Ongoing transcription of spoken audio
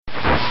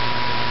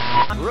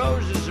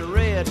Roses are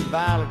red and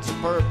violets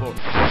are purple.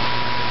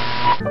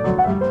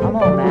 Come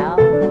on now,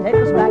 take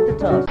us back to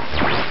Tusk.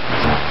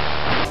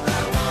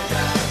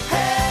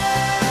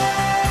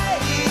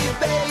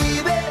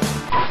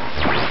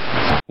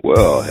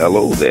 Well,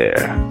 hello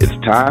there. It's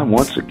time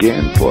once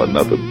again for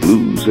another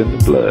Blues in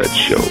the Blood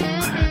show.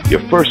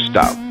 Your first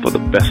stop for the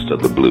best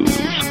of the blues.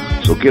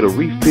 So get a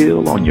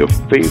refill on your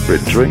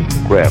favorite drink,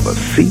 grab a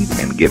seat,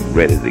 and get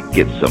ready to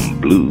get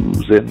some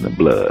blues in the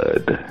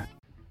blood.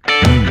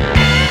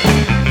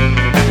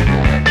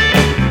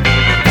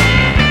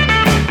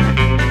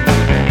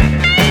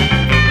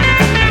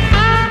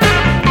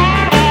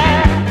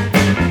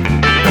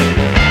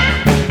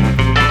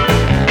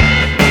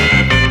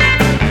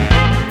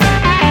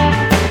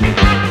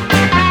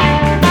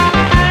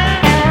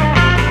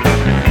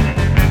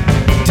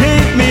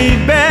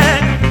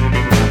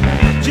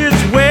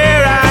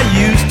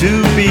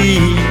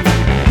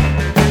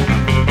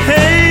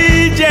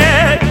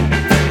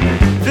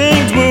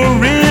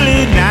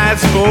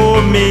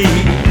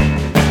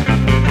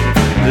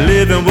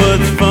 Living was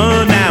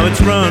fun, now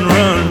it's run,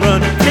 run,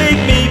 run. Take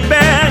me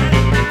back,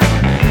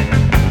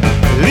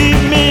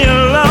 leave me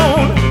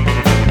alone.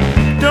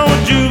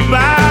 Don't you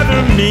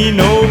bother me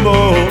no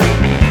more.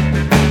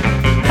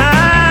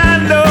 I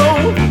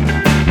know,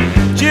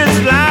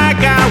 just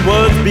like I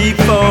was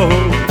before,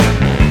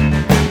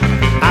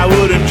 I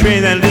wouldn't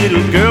trade that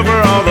little girl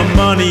for all the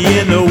money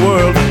in the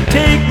world.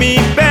 Take me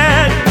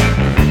back.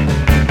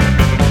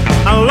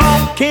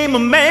 Along came a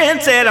man,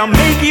 said I'll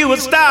make you a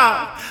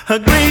star. A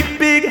great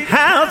big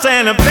house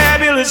and a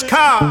fabulous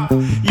car.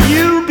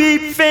 You be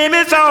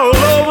famous all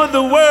over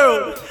the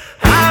world.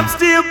 I'm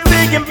still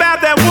thinking about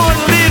that one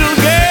little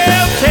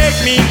girl. Take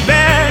me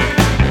back,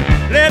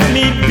 let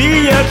me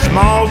be a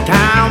small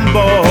town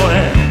boy.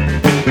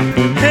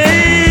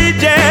 Hey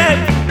Jack,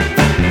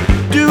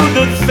 do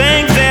the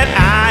things that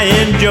I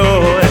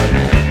enjoy.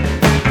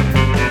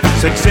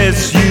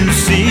 Success, you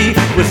see,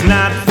 was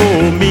not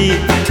for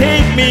me.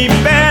 Take me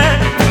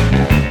back.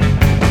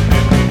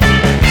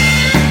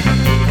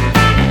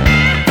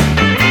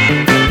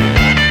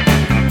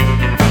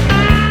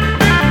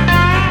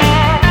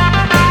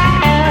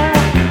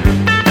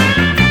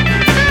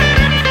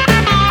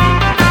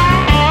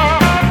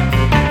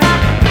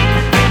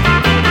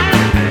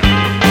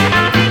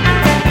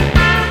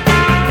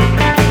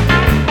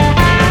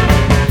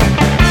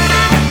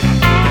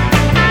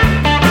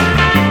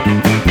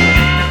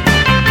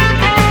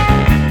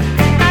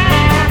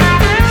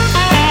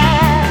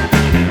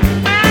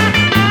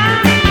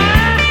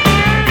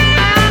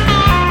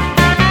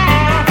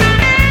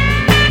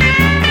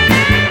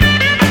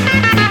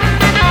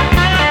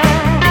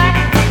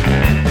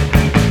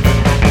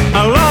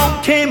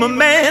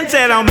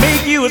 I'll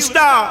make you a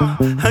star,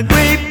 a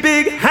great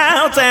big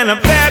house and a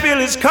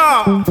fabulous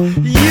car.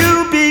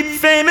 You be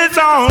famous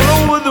all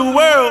over the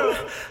world.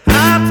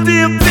 I'm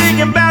still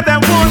thinking about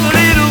that one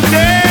little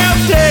girl.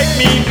 Take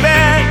me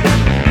back,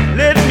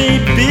 let me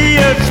be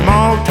a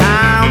small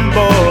town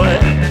boy.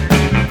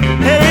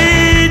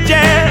 Hey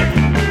Jack,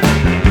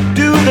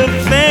 do the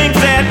things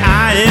that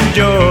I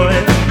enjoy.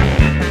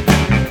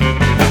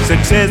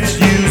 Success,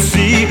 you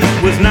see,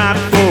 was not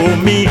for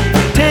me.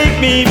 Take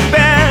me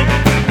back.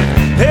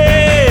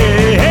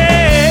 Hey,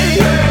 hey,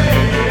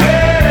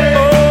 hey,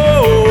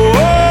 oh,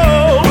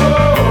 oh,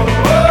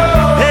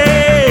 oh,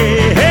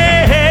 hey,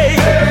 hey,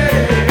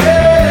 hey,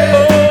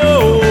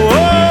 oh,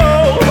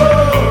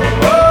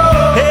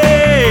 oh,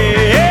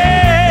 hey,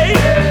 hey,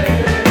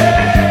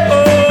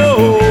 oh,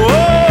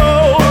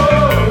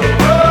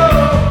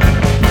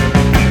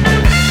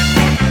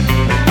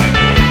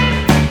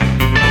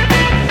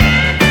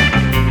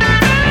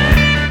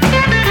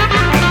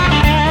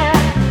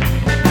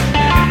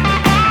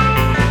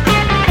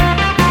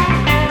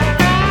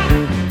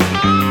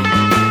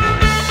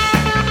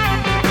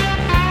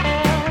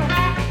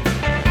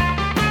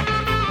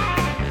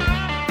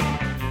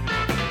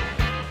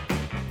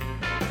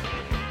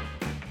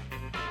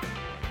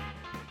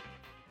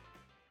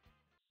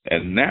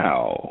 And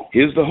now,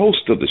 here's the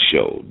host of the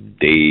show,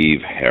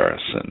 Dave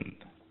Harrison.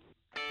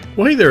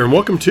 Well, hey there, and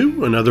welcome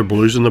to another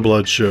Blues in the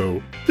Blood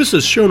show. This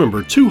is show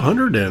number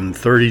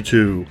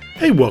 232.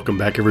 Hey, welcome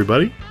back,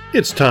 everybody.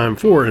 It's time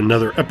for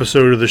another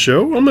episode of the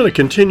show. I'm going to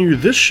continue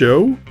this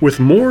show with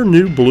more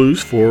new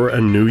blues for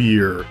a new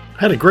year.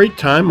 Had a great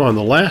time on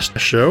the last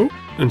show,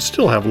 and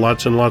still have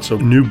lots and lots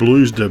of new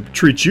blues to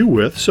treat you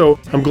with, so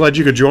I'm glad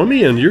you could join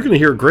me, and you're going to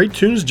hear great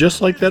tunes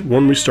just like that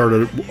one we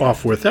started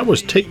off with. That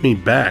was Take Me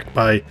Back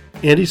by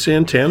Andy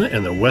Santana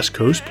and the West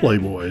Coast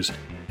Playboys.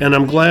 And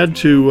I'm glad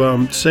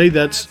to say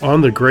that's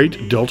on the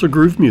great Delta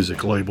Groove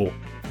Music label,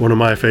 one of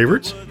my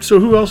favorites. So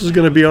who else is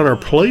going to be on our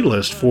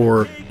playlist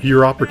for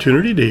your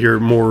opportunity to hear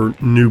more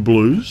new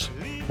blues?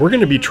 We're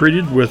going to be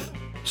treated with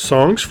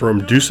songs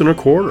from Duece and a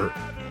Quarter,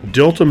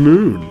 Delta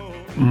Moon,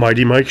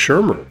 Mighty Mike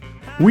Schermer,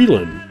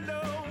 Whelan,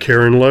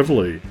 Karen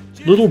Levely,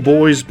 Little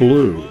Boys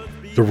Blue,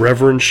 the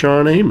Reverend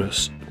Shawn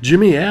Amos,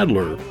 Jimmy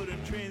Adler,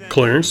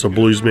 Clarence the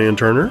Bluesman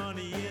Turner,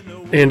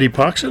 Andy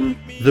Poxon,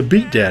 the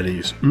Beat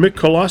Daddies, Mick,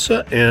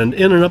 Kolassa, and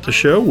ending up the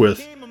show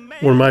with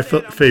one of my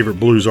favorite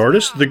blues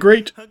artists, the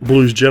great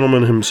blues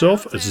gentleman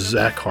himself,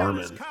 Zach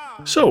Harmon.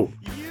 So,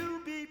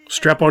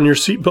 strap on your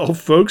seatbelt,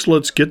 folks.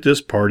 Let's get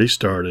this party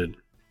started.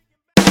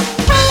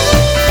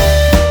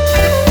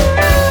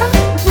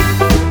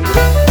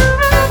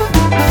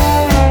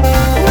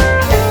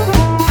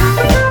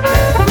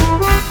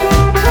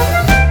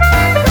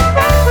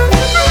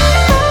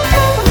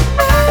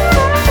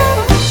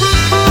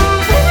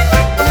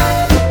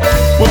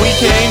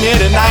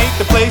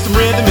 To play some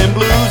rhythm and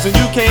blues, and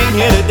you came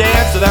here to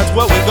dance, so that's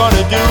what we're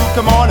gonna do.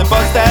 Come on and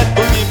bust that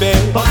boogie, baby.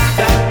 Bust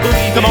that boogie,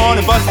 baby. Come on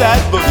and bust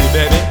that boogie,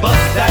 baby. Bust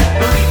that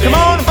boogie, baby. Come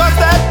on and bust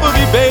that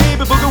boogie,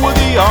 baby. Boogie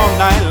woogie all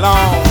night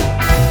long.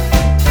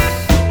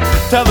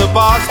 Tell the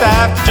bar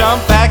staff to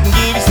jump back and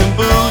give you some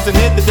booze, and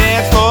hit the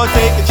dance floor,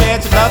 take a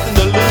chance with nothing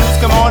to lose.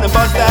 Come on and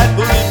bust that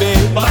boogie,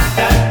 baby. Bust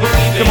that boogie,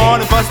 baby. Come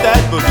on and bust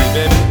that boogie,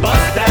 baby.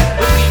 Bust that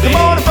boogie, baby. Come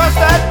on and bust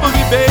that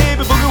boogie,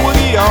 baby. Boogie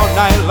woogie all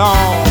night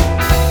long.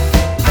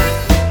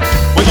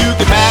 Well, you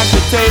can mash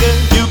potato,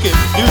 you can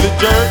do the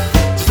jerk.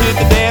 Just hit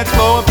the dance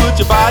floor and put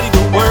your body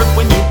to work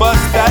when you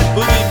bust that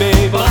boogie,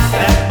 baby. Bust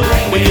that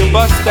boogie, when you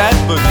bust that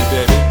boogie,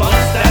 baby. Bust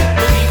that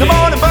boogie, come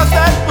on and bust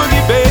that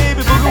boogie,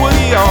 baby. Boogie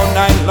woogie all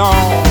night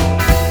long.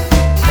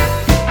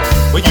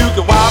 Well, you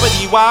can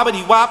wobbity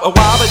wobbity wop, a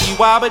wobbity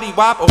wobbity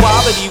wop, a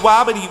wobbity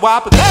wobbity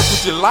wop. If that's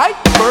what you like,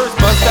 first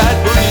bust that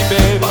boogie,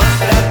 baby. Bust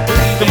that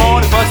boogie, come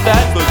on and bust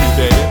that boogie,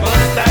 baby.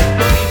 Bust that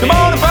boogie, come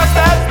on and bust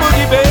that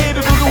boogie,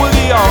 baby. Boogie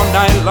woogie all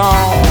night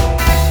long.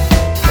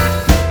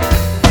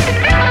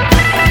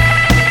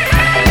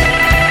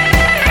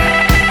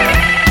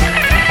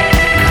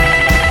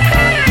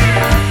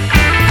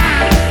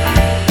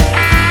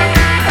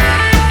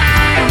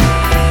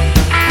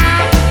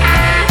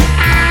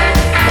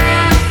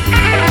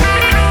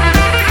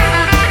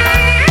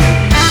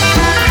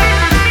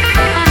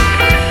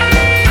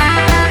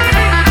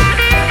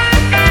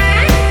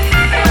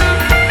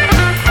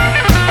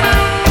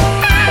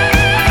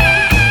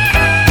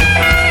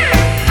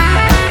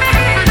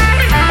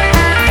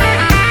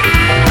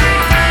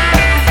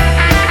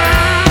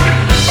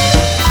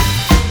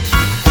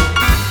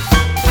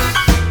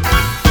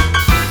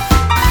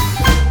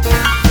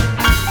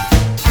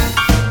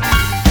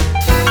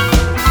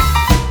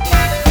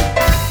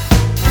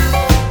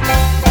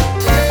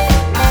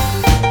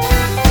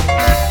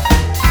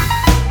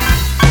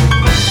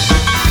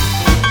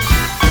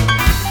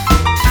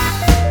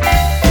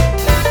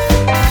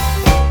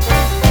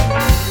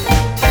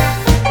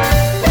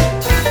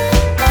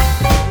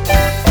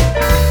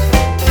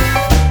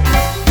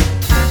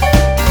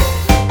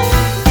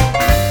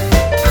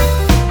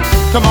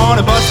 Come on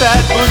and bust that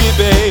boogie,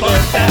 baby.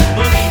 Bust that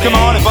boogie, come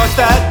on and bust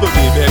that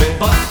boogie, baby.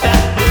 Bust that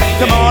boogie,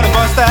 come on and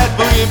bust that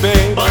boogie,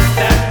 baby. Bust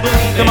that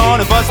boogie, come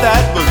on and bust that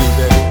boogie,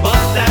 baby.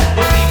 Bust that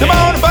boogie, come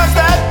on and bust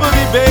that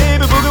boogie,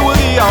 baby. Boogie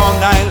woogie all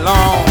night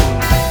long.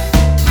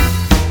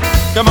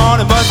 Come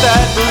on and bust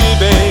that boogie,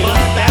 baby.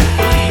 Bust that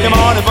boogie, come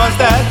on and bust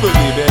that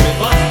boogie, baby.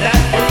 Bust that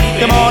boogie,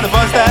 come on and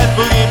bust that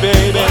boogie,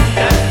 baby. Bust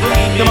that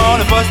boogie, come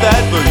on and bust that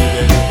boogie,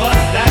 baby.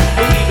 Bust that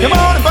boogie, come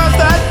on and bust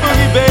that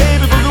boogie,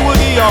 baby. Boogie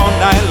woogie all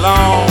night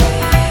long.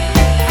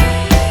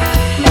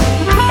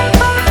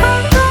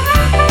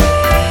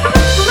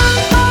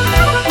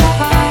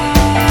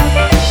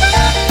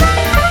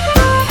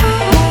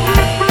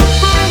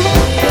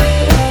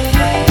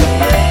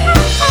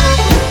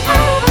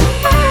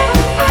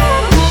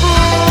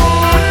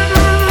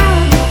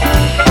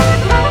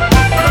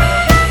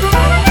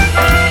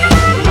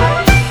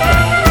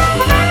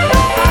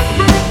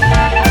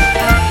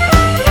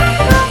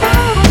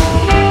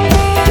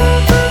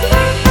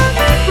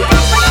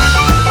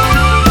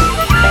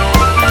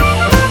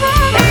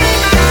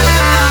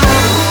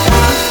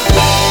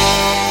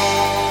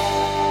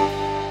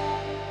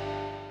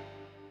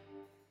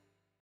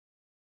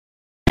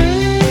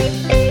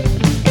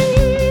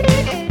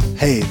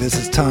 Hey, this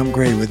is Tom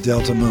Gray with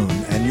Delta Moon,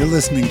 and you're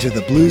listening to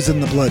the Blues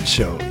in the Blood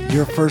Show,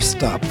 your first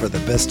stop for the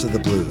best of the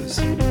blues.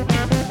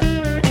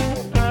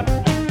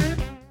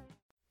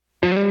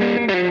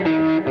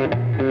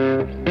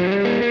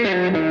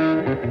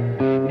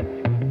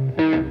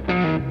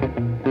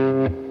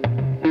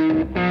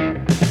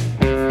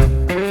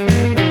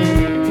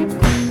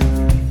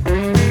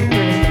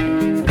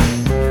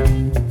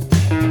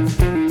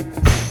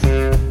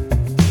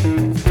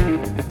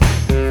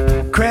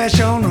 Crash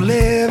on the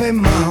levee,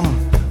 mama,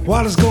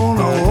 water's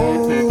gonna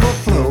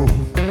overflow.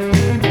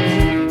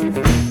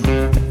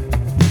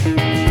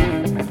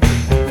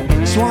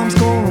 Swamp's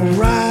gonna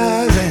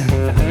rise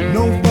and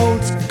no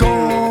boat's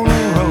gonna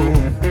roll.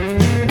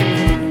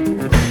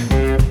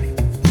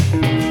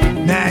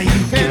 Now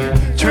you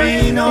can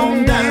train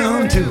on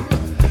down to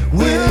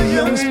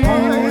Williams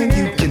Point.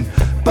 You can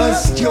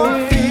bust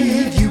your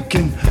feet, you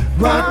can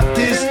rock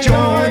this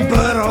joint,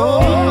 but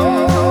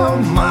oh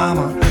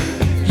mama,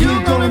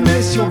 you're gonna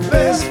miss your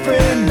best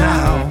friend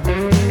now.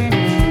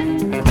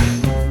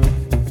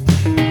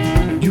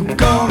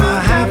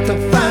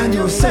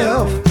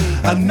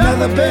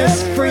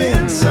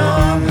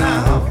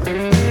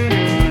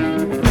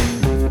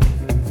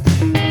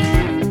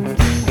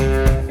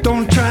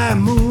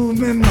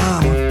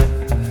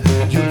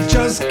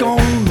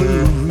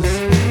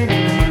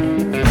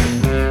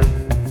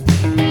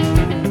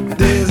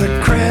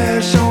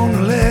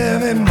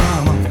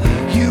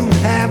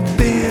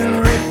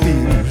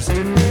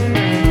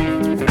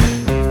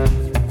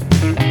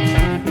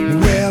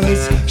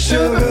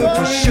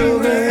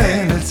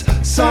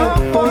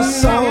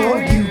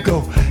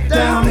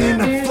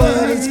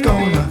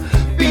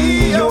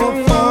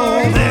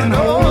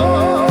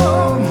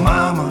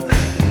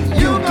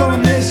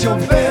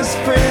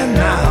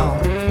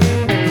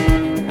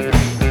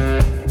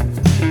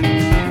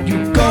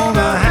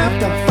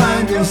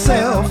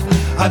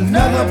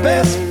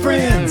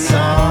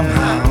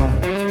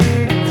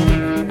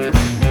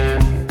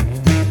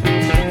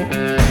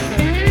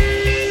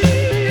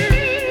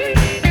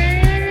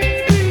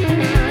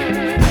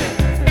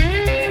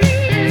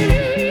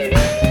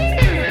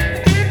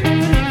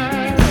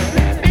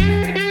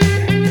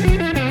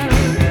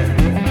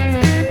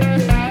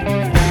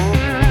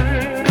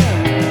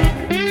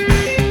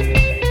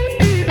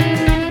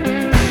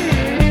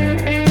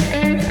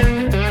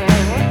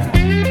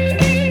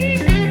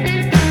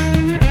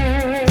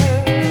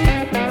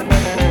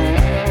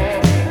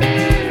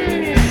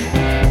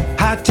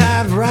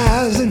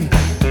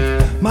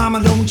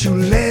 Mama, don't you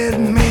let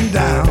me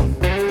down.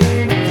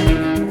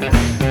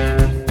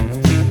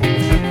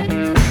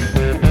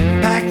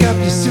 Pack up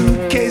your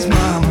suitcase,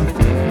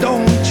 mama,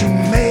 don't you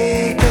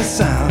make a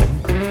sound.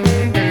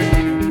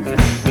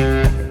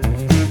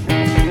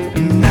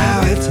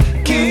 Now it's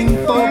king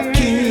for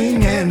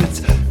king and it's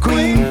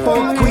queen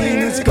for queen.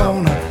 It's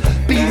gonna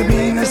be the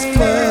meanest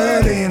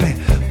flood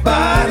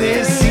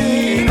anybody's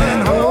seen.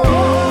 And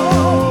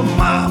oh,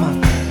 mama,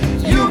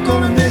 you're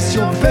gonna miss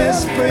your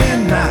best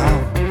friend now.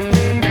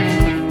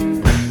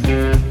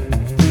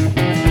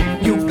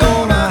 You're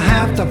gonna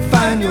have to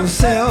find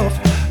yourself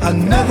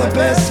another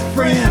best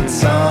friend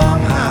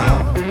somehow.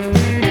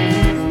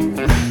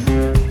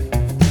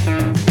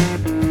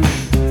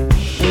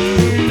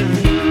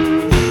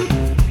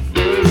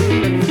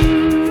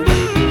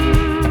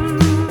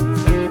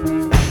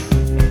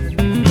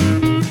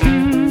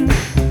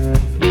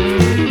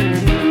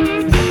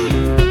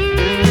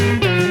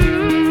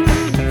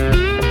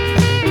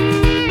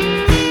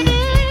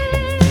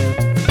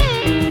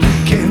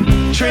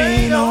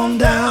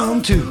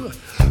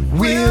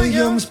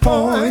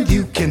 Point,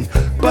 you can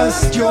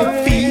bust your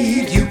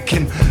feet, you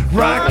can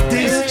rock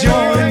this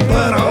joint,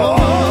 but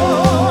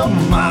oh,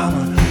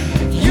 mama,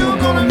 you're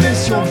gonna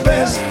miss your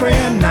best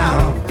friend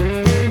now.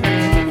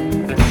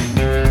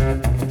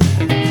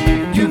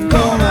 You're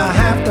gonna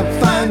have to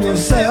find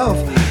yourself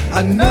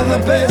another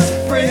best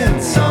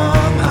friend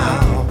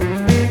somehow.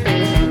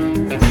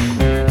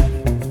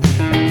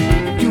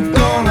 You're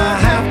gonna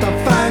have to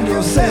find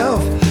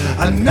yourself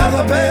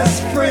another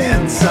best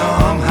friend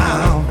somehow.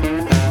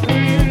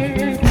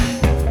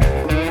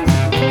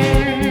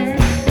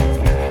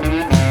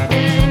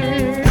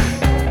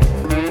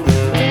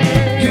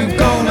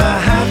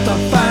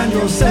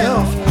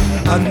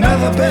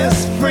 Another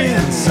best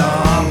friend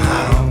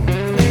somehow.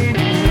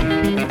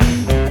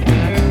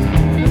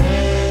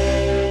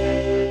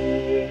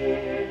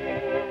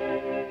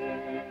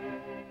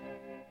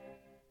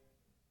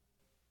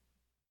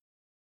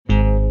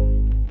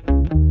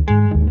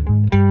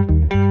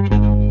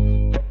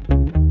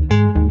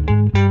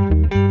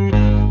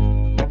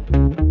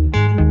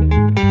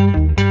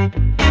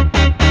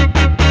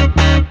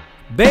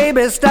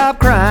 Baby, stop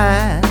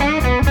crying.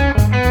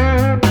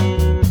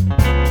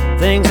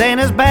 Things ain't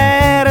as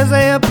bad as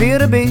they appear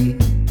to be.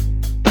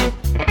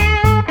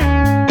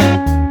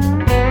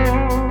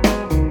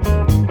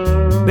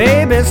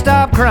 Baby,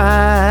 stop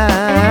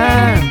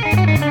crying.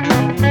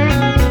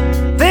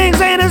 Things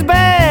ain't as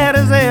bad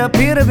as they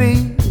appear to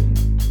be.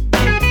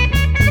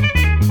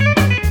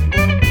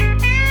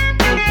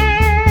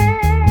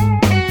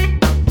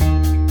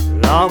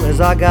 Long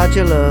as I got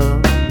your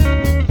love,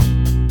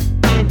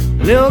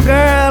 little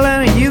girl,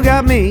 and you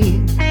got me.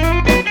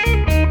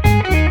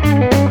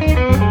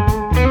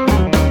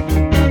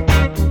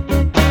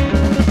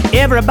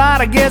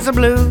 Everybody gets the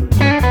blues.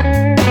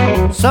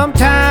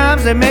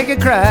 Sometimes they make you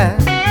cry.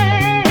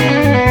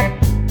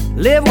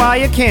 Live while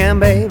you can,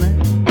 baby.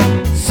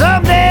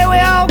 Someday we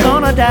all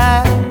gonna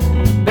die.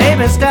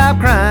 Baby, stop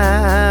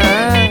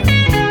crying.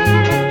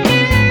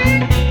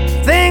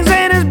 Things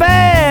ain't as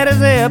bad as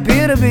they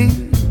appear to be.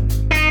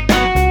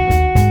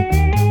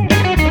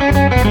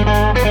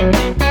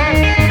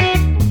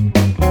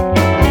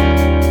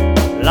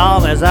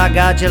 Long as I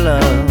got your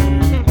love,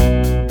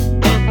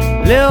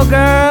 little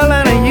girl,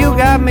 and you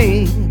got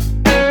me.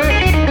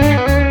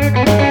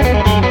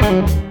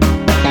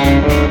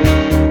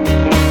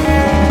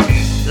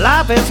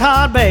 Life is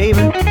hard,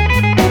 baby,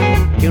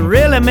 can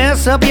really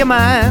mess up your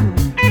mind.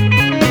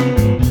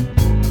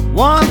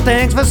 One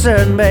thing's for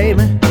certain,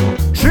 baby,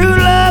 true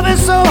love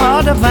is so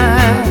hard to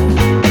find.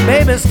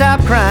 Baby,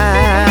 stop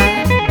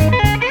crying.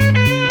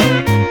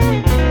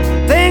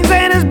 Things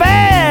ain't as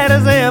bad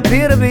as they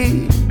appear to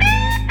be.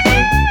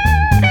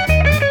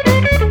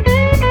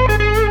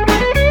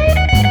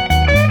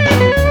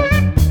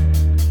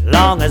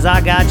 Long as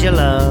I got your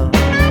love,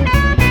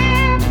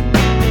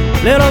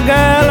 little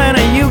girl,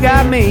 and you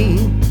got me.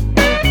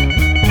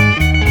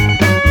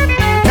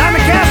 Tommy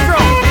Castro,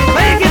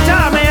 play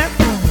guitar, man.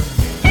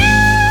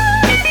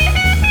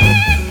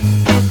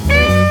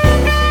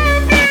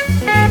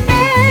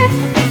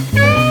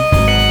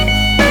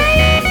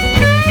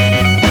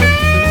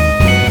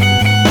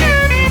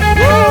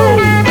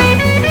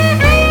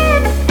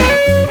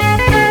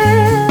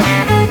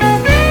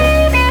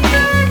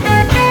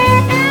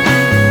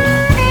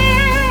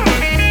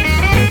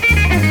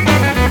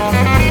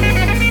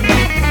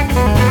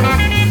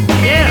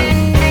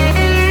 Yeah.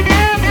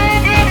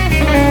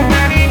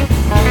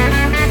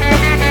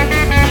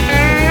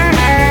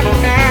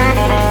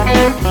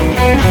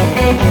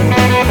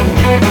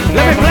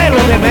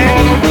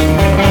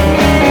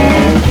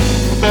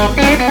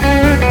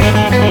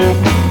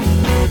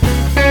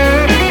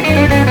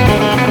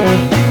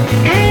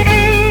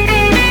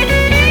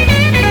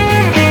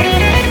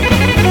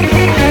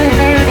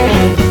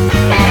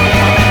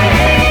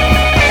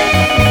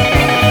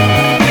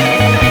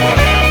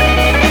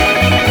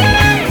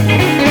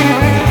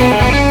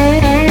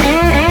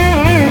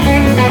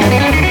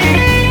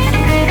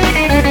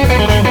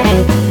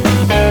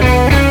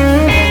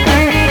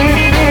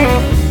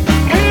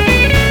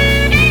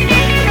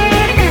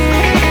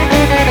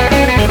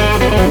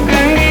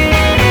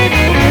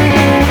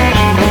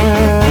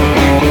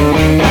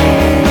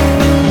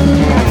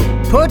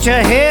 want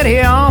your head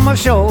here on my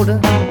shoulder.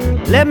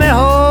 Let me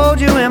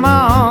hold you in my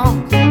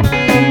arms.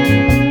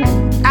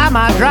 I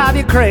might drive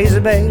you crazy,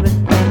 baby,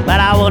 but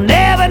I will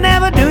never,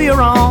 never do you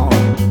wrong.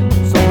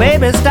 So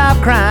baby, stop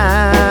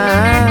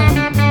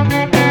crying.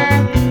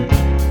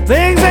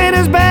 Things ain't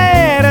as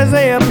bad as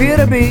they appear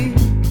to be.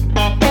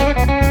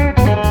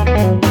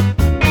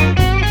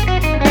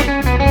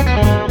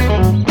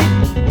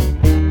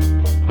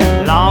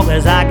 Long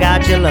as I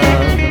got your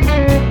love,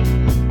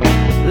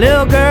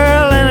 little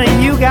girl,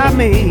 and you got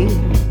me.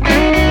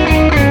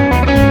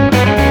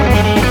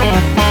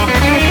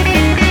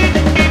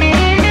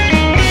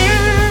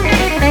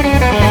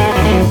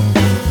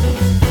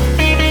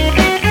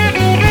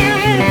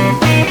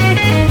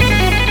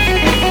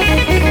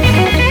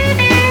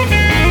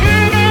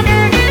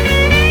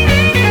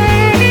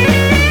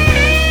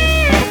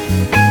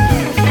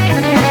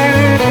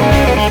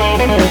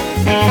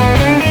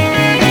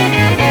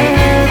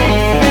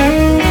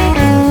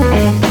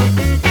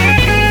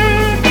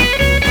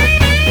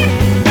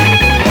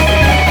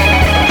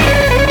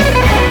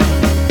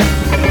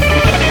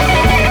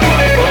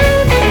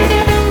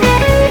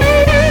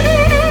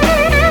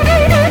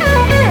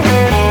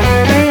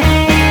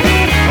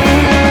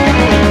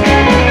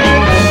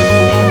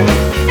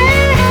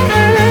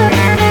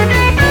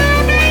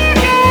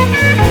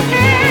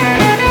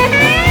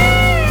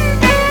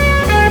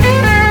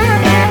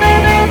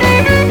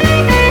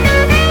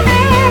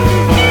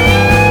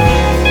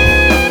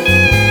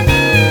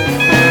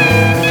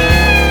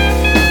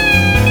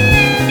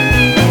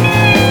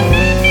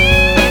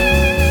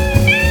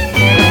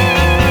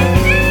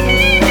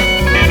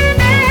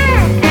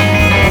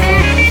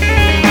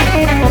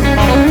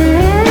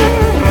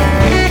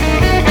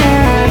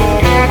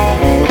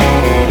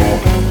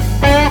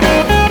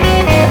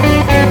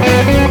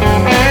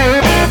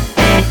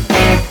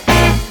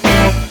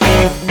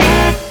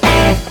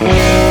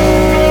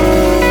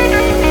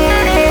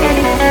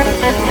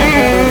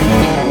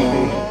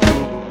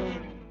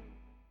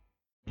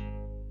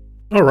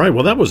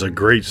 Well, that was a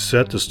great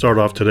set to start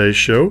off today's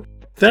show.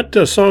 That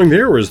song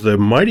there was the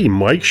mighty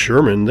Mike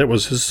Schermer. That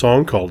was his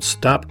song called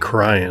Stop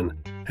Crying.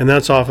 And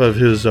that's off of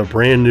his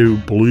brand new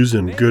Blues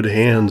in Good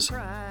Hands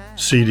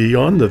CD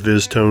on the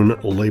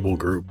VizzTone label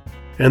group.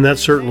 And that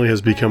certainly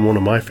has become one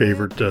of my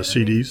favorite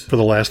CDs for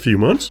the last few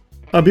months.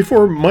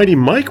 Before Mighty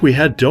Mike, we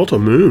had Delta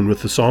Moon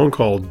with the song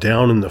called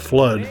Down in the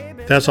Flood.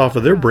 That's off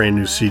of their brand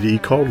new CD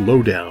called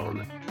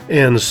Lowdown.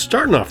 And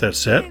starting off that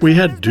set, we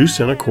had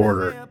Duece and a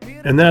Quarter.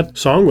 And that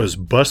song was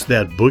Bust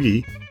That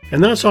Boogie,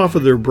 and that's off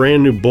of their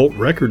brand new Bolt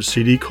Records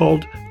CD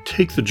called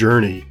Take the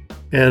Journey.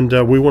 And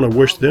we want to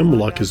wish them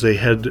luck as they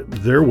head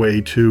their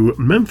way to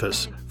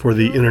Memphis for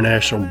the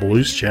International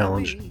Blues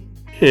Challenge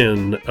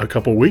in a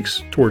couple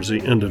weeks towards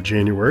the end of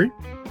January.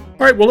 All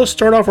right, well, let's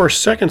start off our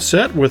second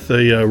set with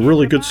a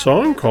really good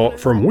song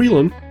from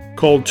Whelan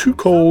called Too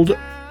Cold,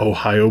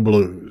 Ohio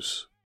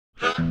Blues.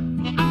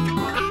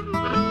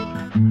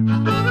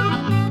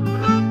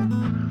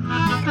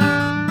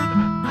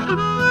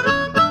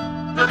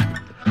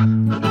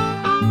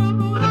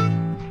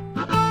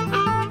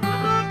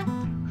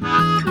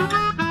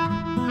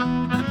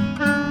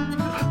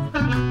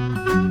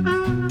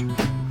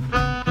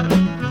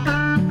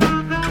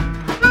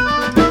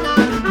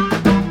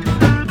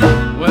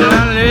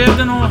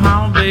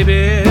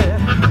 Baby,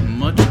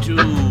 much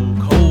too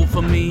cold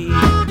for me.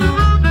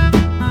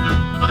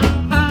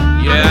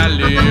 Yeah, I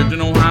lived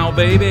in Ohio,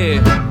 baby,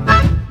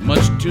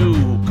 much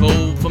too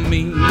cold for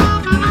me.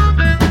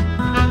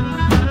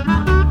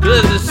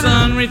 'Cause the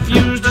sun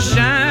refused to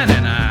shine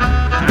and I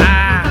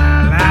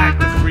like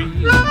to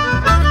freeze.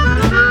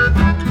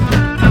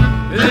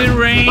 It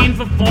rained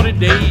for 40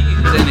 days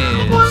and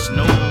it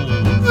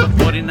snowed for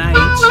 40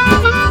 nights.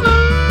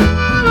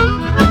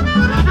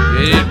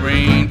 It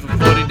rained for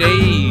 40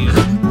 days,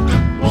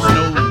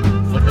 snow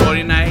for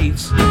 40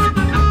 nights.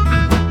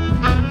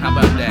 How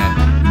about that?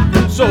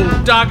 So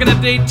dark in the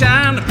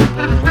daytime, the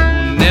people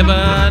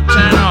never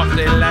turn off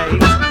their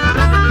lights.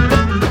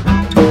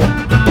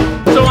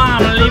 So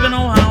I'm leaving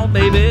Ohio,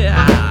 baby.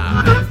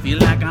 I feel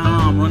like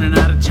I'm running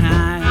out of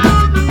time.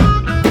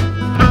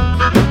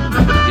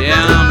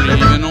 Yeah, I'm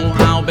leaving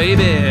Ohio,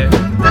 baby.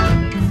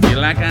 Feel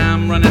like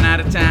I'm running out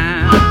of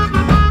time.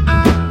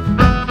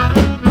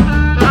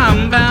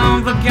 I'm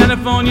bound for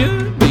California,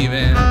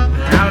 leaving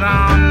out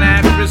on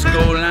that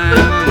Frisco line.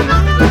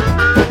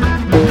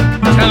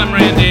 Tell him,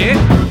 Randy.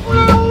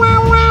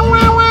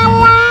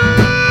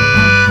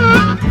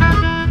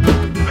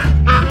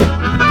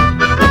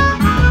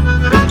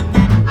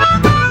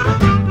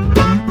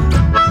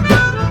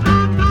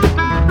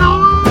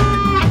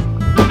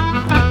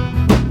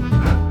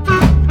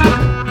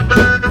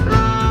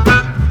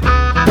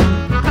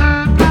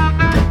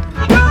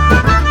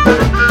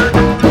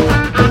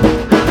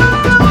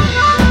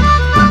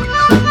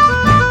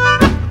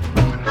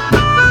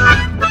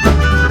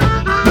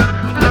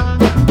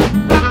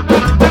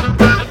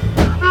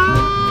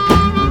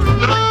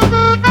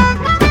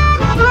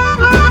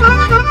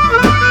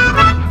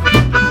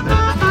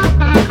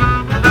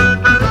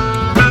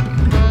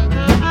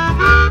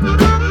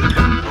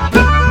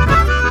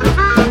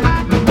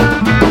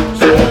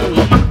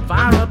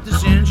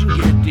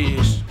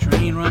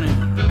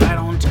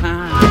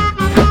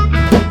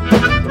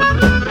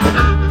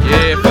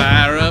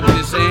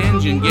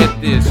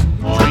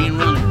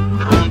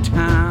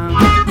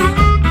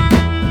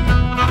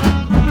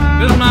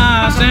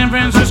 San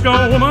Francisco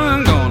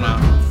woman gonna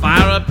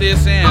fire up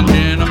this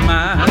engine of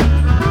mine.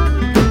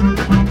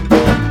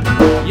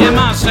 Yeah,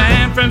 my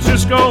San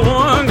Francisco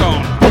woman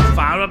gonna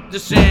fire up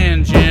this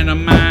engine of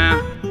mine.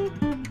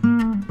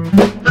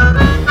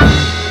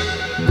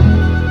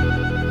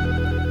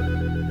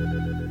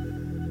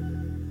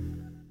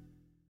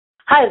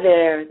 Hi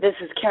there, this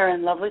is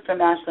Karen Lovely from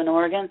Ashland,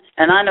 Oregon,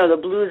 and I know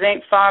the blues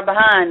ain't far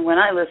behind when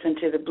I listen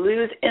to the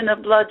Blues in the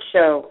Blood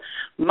show,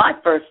 my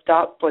first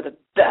stop for the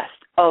best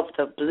of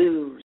the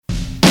blues.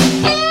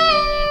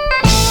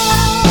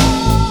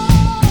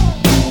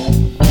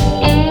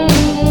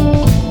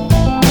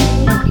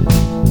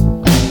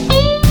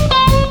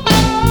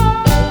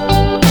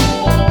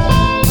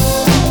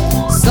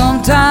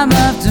 Sometime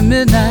after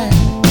midnight,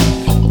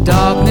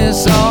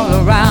 darkness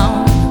all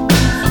around.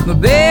 My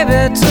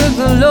baby took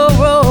the low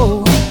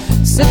road,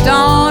 slipped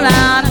on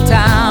out of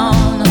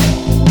town.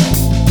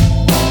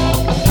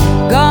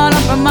 Got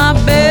up from my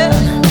bed,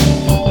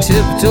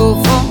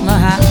 tiptoed from the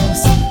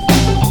house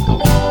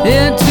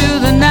into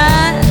the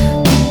night,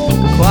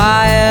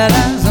 quiet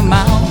as a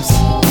mouse.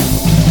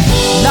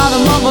 Not a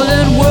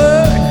mumbling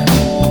word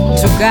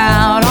took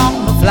out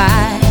on the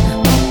fly.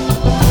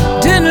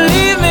 Didn't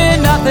leave me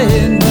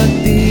nothing but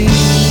these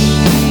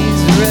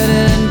red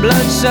and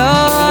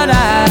bloodshot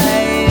eyes.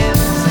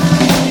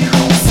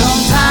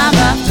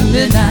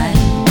 Midnight,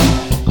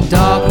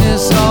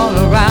 darkness all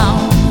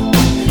around.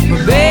 My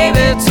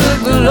baby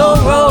took the low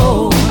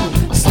road,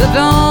 slipped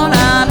on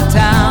out of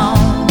town.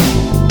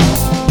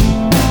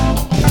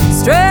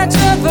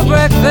 Stretching for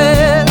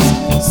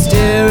breakfast,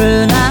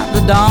 staring at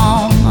the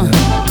dawn.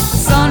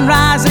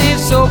 Sunrise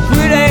ain't so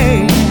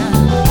pretty,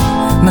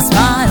 my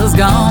smile's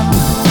gone.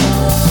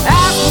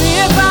 Ask me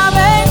if I'm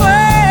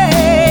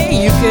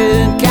angry, you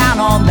can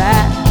count on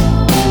that.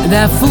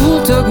 That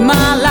fool took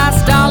my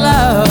last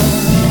dollar,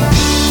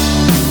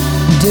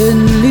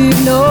 didn't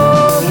leave no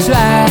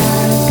track.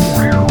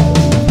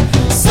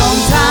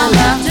 Sometime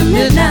after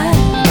midnight,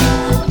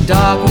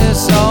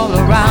 darkness all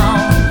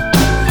around.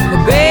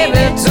 My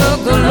baby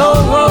took the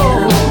low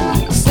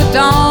road, slipped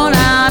on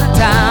out of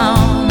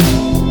town.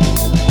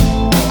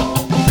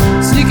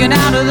 Sneaking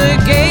out of the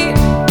gate,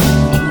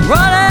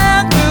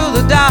 running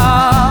through the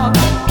dark.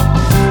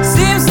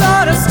 Seems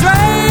sort of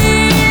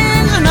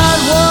strange, not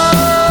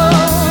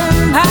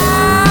one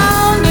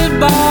pounded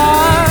bar.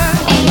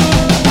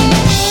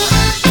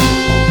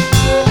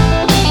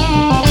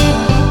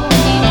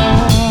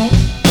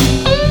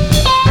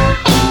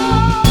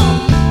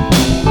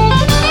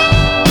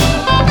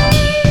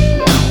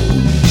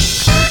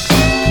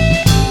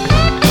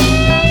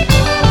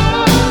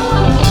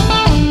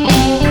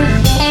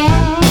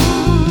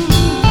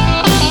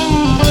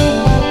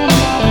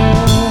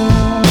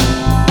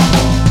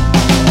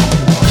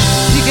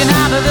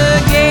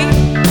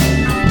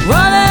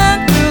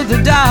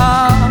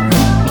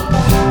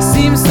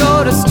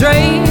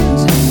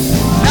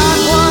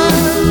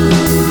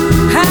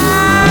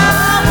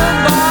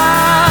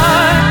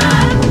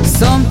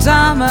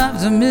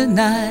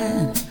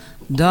 Midnight,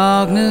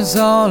 darkness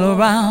all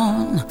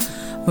around.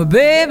 My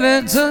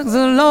baby took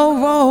the low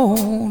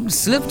road,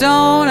 slipped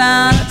on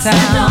out of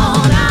town.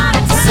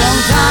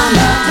 Sometime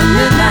after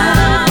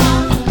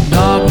midnight,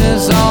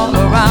 darkness all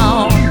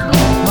around.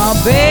 My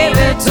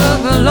baby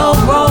took the low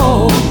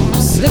road,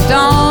 slipped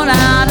on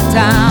out of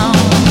town.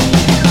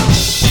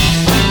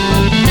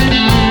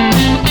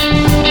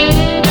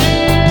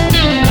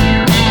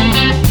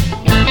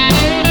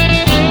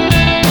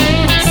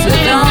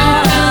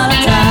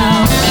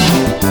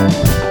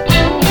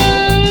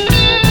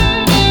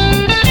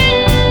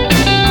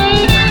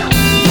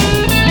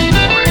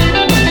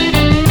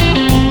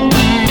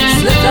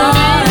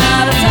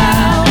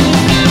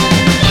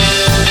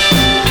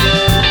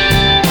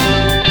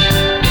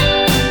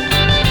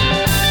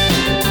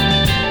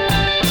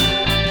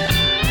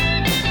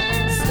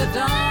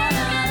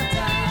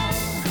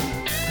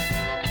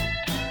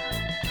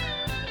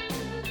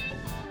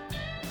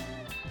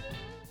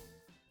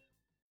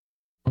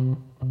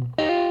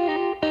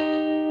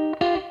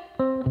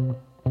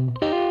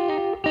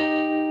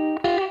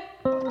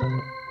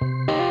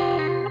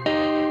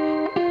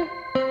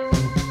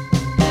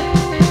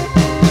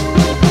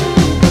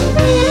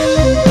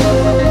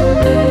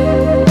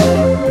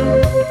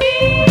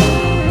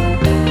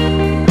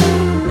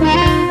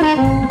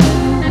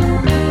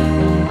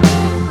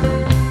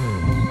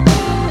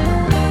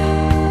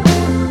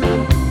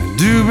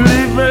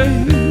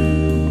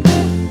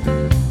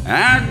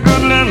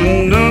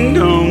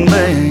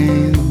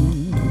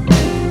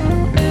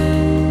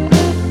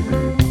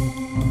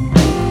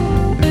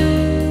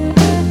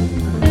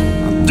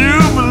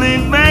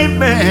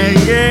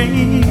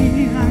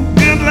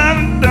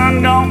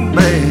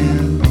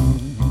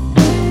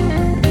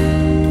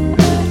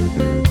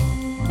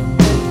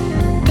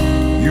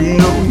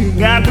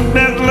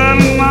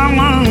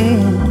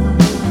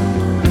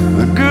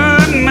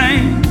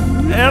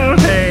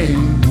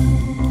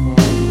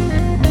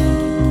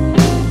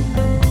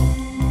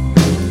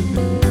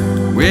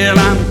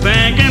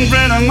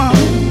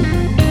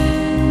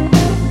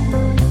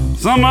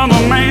 some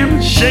other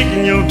man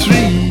shaking your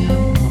tree.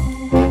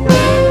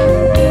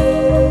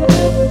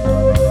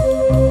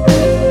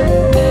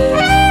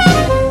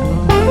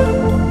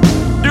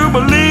 Do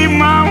believe,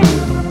 mama,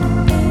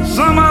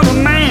 some other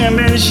man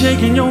been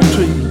shaking your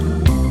tree.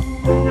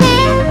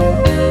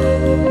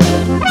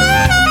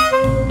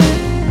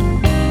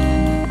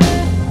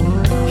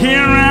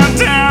 Here around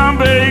town,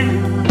 baby,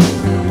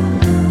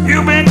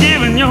 you've been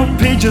giving your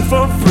pictures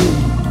for free.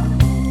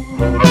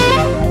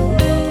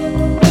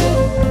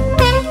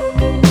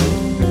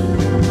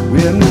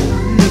 Well,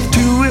 if 2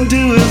 and 2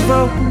 is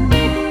 4,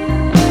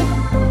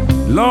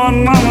 Lord,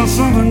 mama,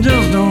 something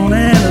just don't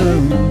add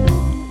up.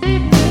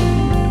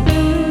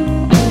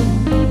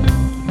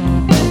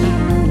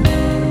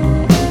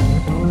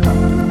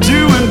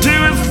 Two and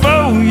two is 4,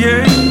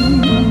 yeah.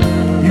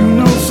 You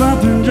know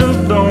something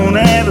just don't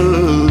add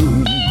up.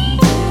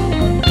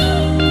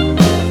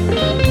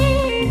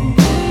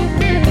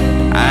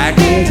 I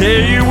can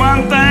tell you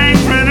one thing,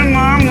 pretty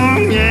mama,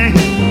 yeah.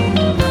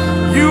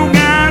 You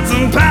got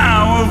some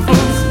powerful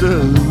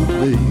stuff,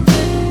 baby.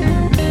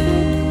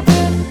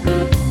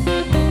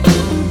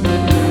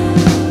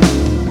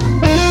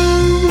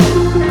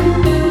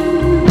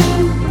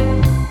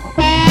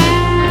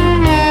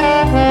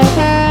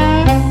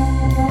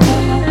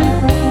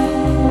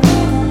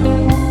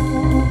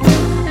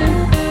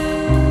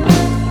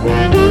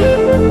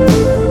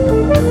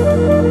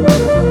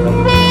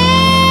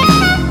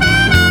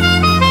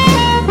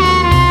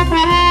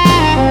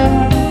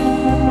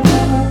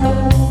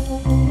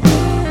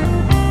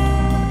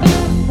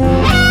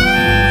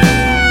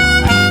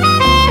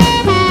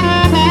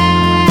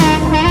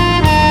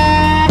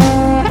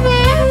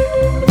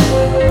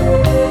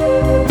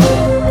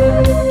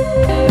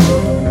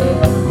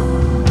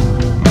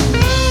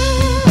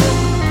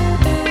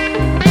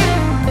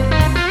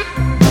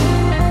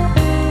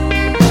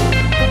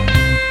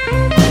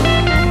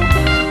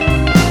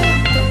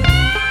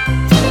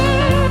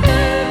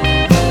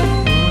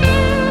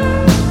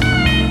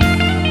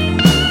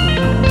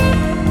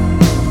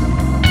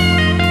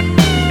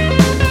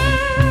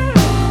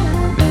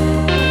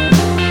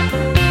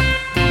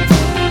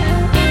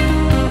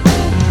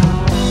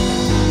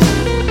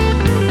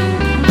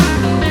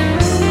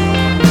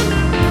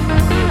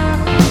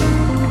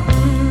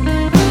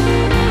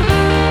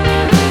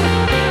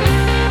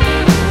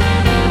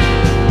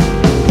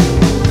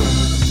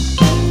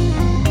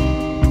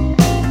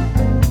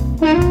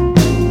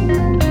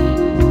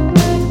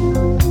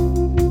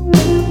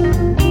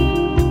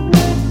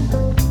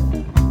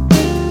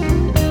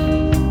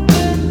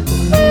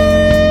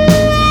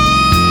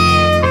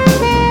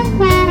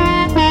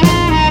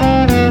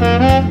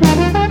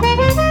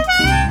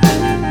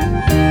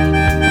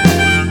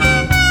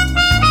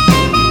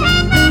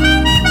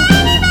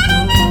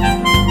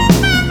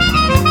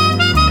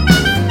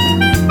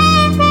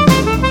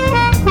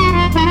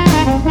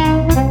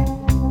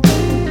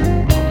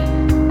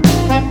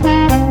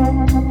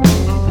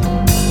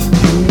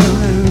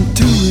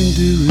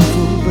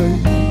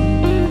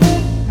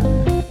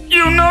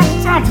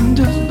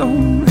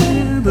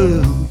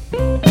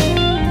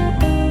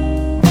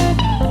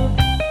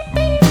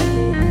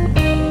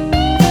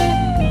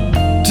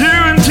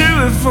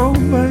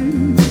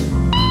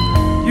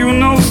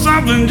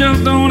 something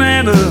just don't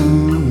add up.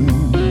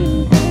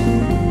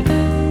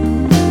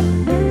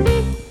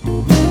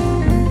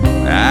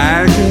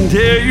 I can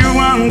tell you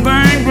one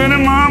thing, pretty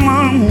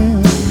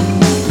mama,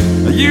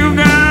 you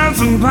got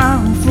some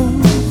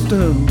powerful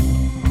stuff.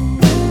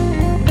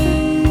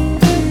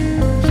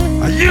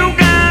 You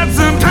got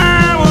some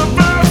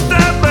powerful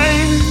stuff,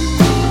 baby.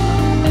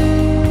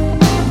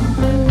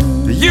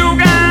 You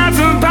got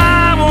some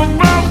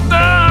powerful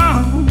stuff.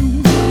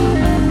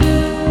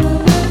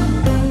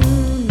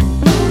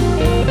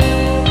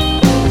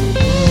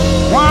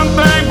 One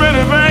thing,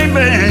 pretty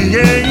baby,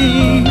 yeah,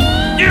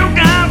 you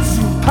got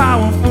some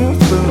powerful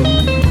stuff.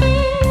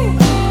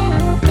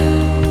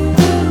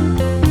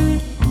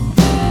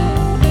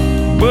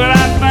 But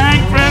I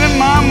think, pretty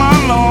mama,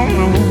 Lord,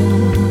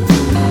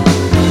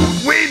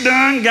 we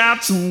done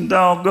got some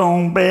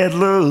doggone bad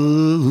luck.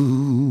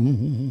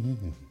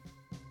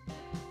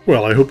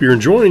 Well, I hope you're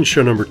enjoying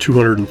show number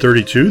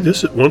 232.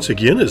 This, once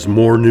again, is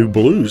more new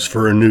blues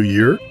for a new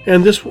year.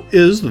 And this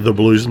is the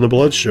Blues in the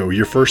Blood Show,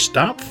 your first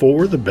stop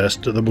for the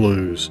best of the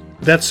blues.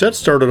 That set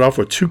started off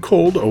with Too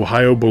Cold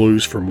Ohio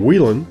Blues from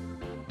Whelan.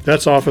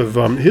 That's off of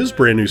his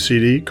brand new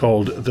CD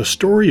called The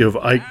Story of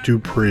Ike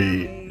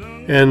Dupree.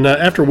 And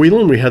after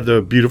Whelan, we had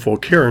the beautiful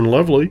Karen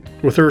Lovely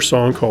with her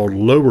song called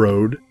Low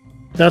Road.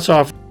 That's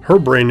off her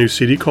brand new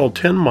CD called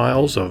 10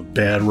 Miles of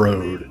Bad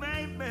Road.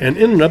 And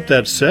ending up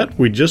that set,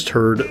 we just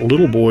heard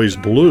Little Boys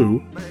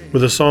Blue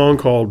with a song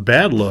called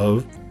Bad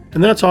Love,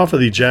 and that's off of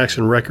the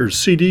Jaxon Records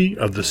CD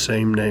of the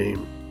same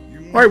name.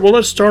 Alright, well,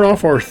 let's start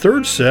off our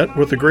third set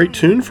with a great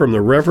tune from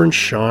the Reverend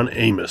Shawn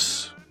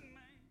Amos.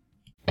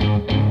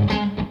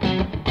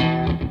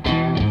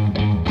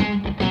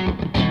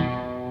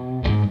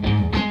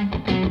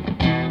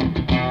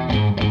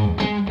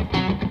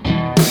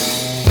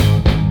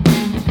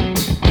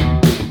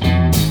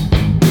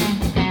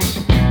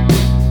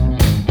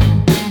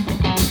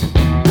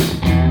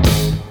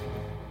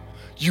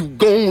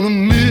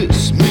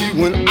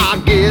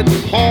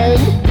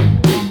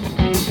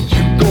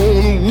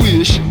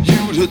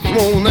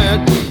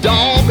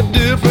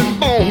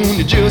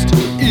 just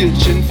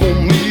itching for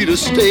me to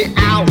stay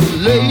out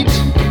late.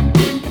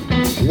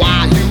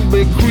 While you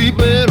be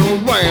creeping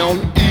around,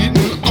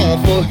 eating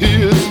off of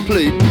his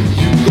plate.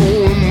 You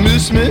gonna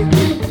miss me?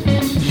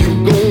 You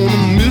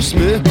gonna miss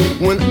me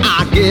when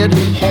I get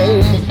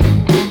home?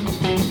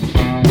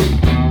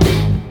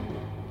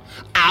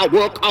 I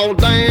work all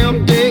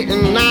damn day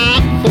and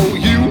night for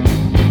you.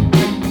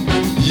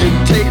 You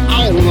take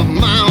all of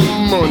my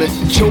money,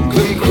 choke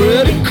them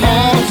credit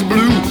cards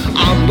blue.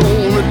 I'm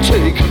gonna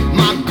take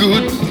my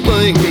good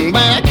thing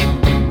back.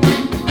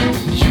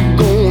 You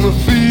gonna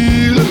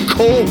feel a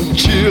cold,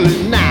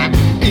 chilly night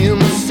in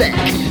the sack.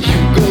 You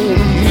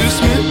gonna miss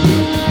me?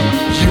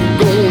 You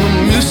gonna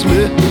miss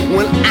me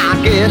when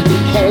I get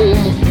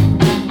home?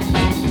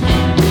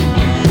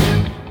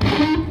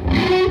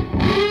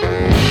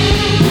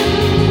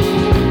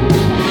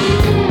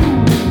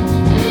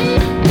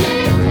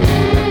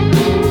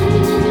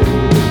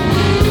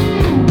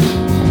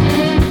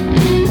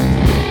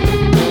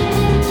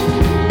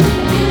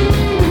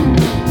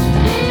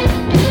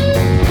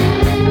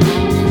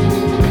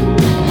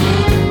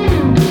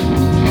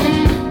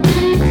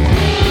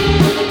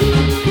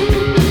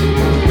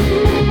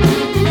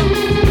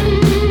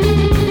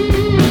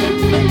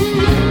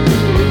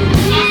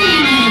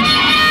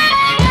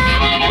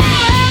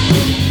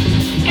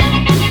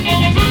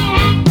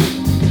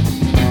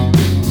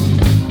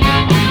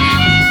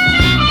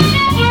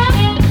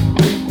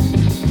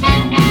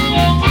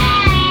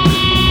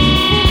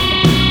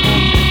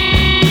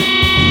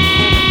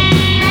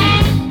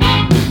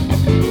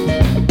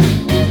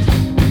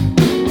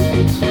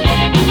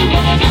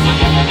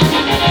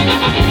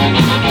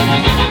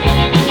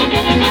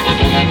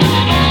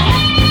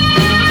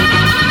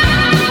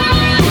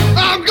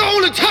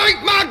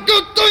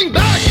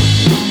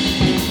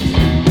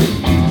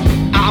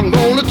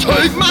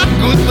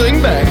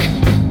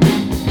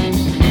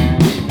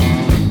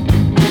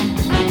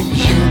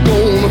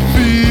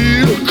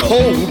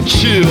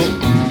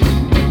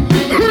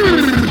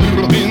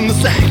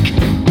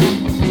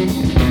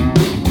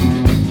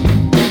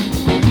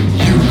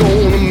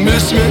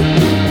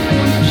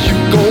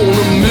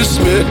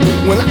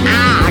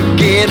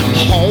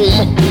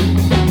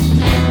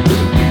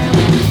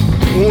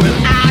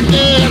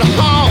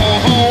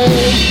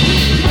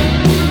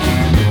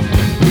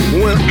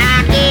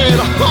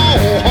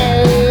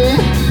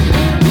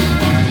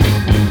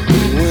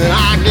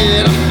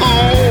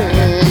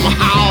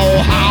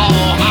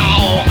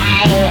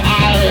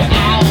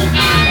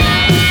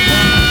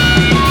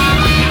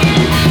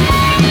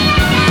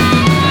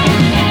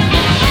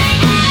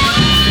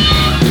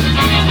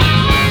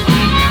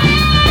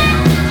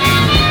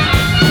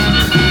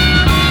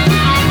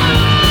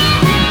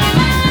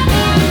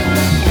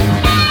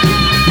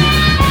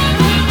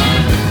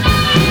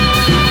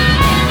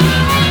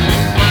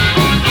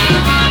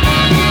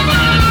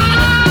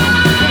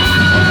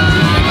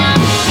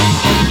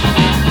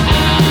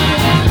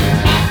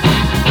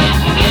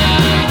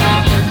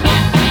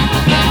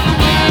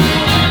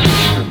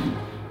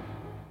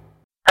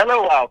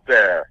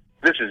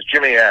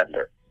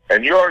 Adler,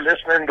 and you're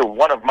listening to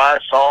one of my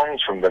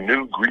songs from the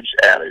new Grease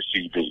Alley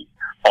CD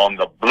on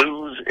the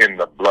Blues in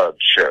the Blood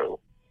show,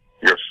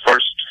 your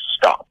first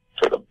stop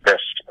for the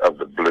best of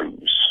the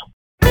blues.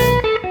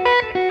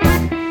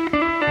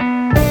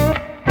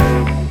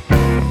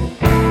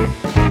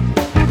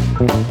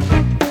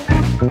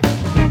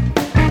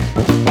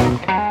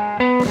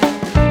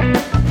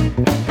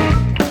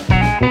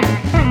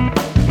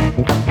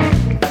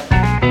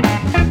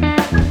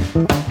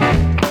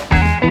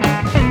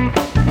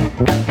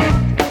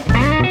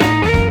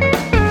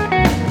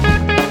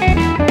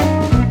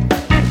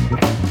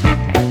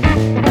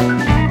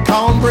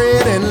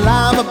 Cornbread and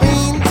lima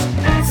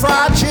beans,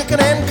 fried chicken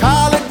and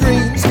collard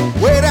greens,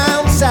 way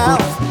down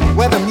south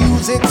where the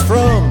music's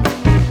from.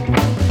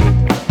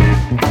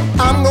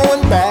 I'm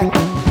going back,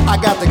 I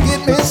got to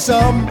get me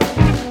some.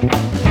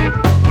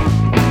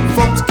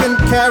 Folks can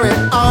carry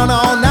on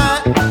all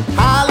night,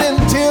 hollering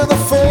till the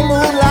full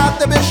moonlight.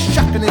 They'll be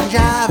shucking and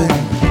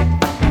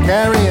jiving,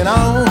 carrying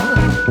on,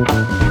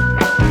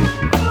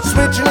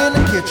 switching in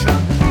the kitchen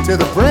till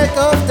the break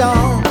of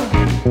dawn.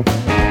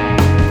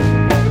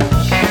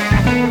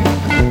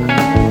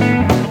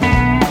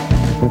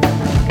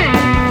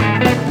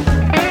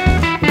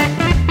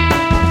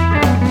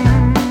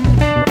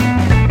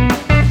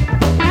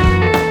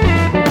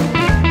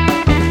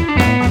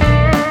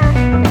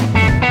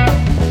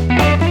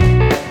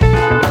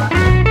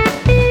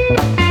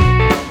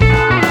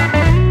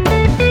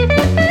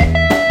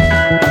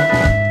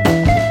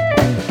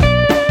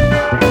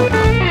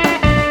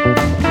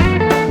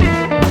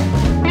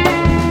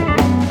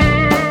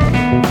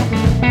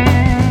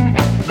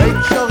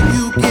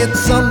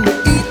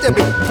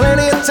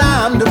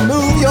 Time to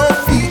move your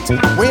feet.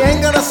 We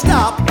ain't gonna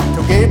stop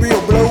till Gabriel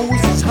blows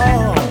his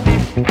horn.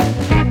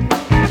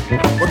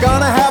 We're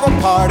gonna have a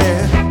party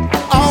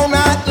all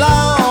night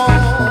long.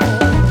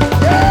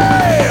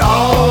 Yeah,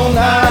 all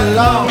night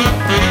long,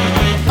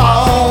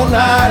 all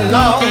night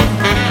long,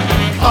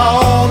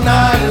 all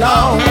night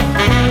long,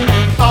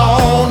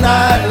 all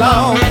night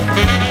long.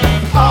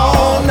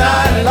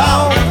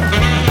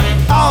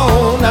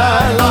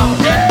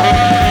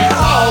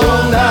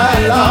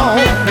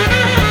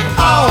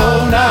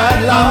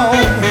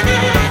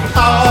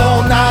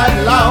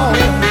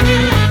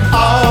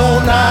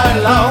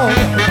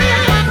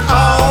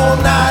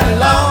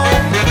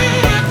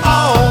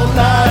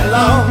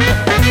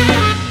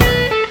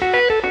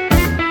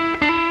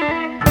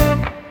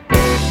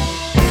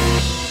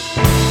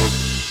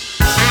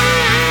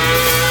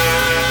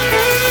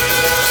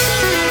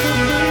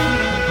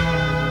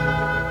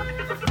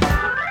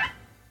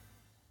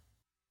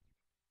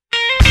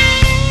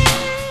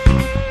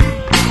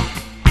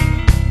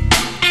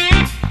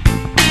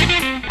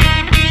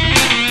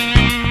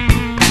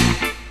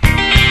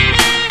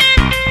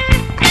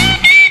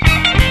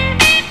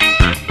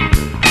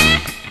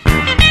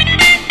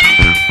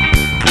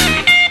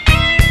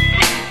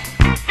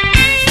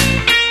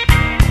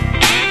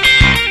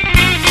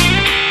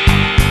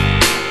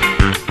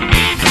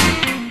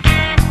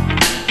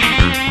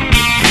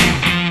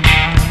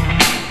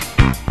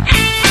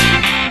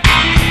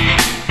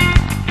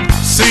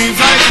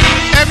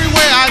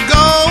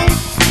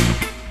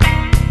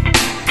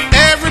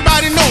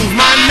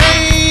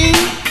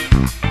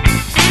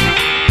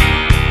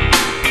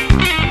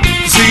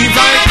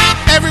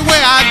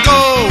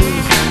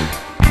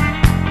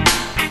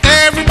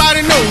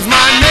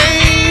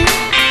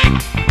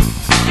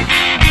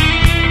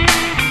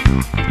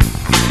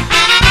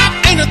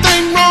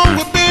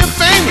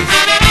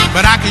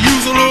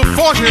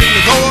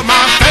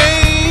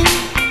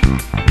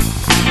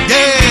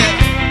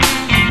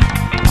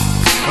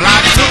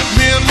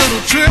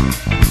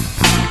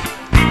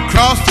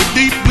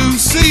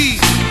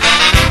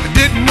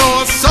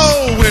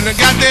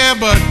 out there,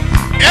 but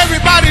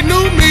everybody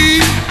knew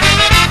me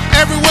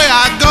everywhere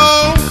I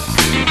go.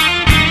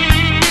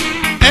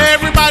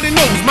 Everybody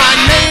knows my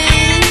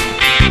name.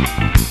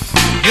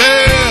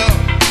 Yeah.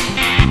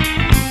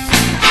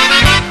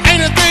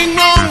 Ain't a thing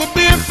wrong with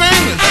being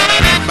famous,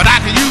 but I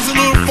could use a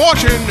little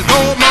fortune to go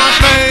with my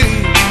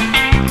fame.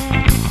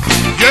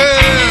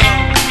 Yeah.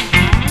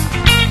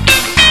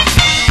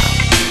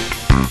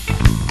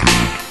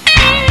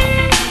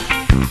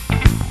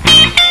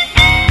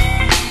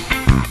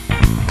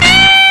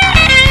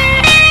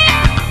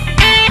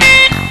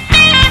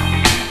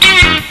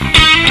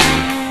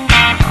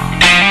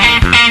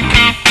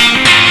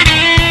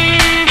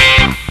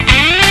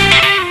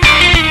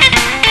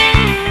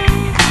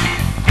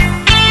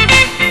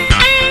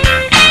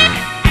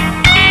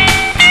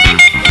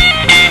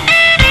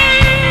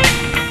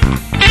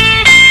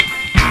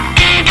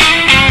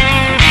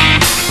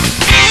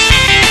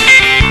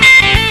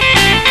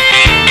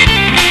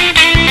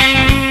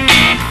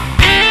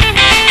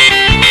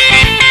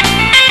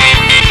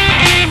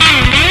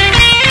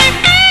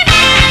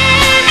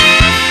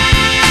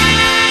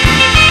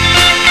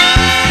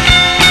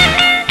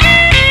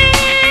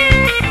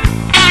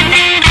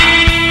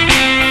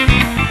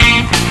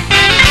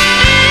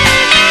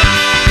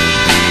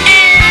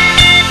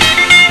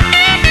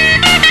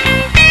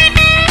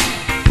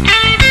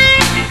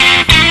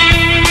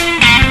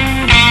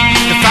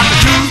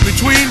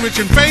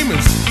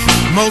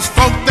 Most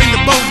folk think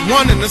they're both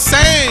one and the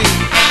same.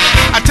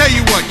 I tell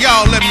you what,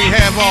 y'all let me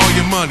have all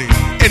your money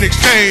in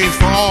exchange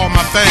for all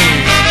my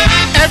fame.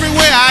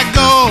 Everywhere I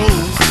go,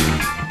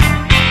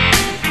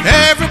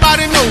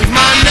 everybody knows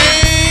my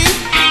name.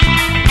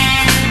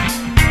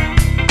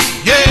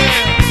 Yeah,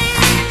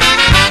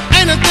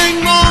 ain't a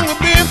thing wrong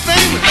with being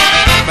famous,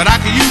 but I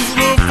could use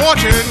a little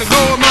fortune to go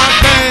with my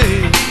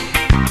fame.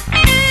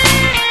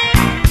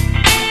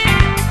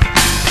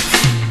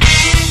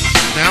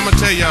 Now I'm gonna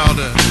tell y'all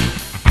that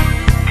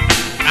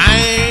I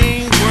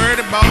ain't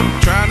worried about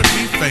trying to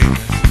be famous.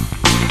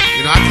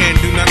 You know, I can't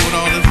do nothing with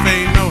all this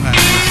fame, no how.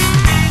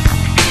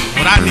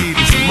 What I need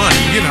is some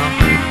money, you know.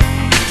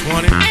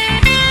 20,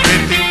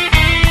 50,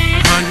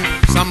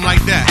 100, something like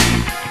that.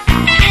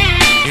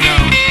 You know,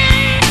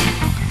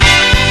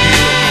 need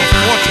a little more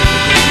fortune to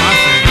get my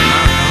fame.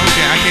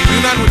 Okay, I can't do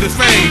nothing with this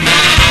fame,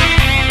 man.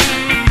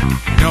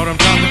 You know what I'm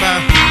talking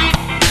about?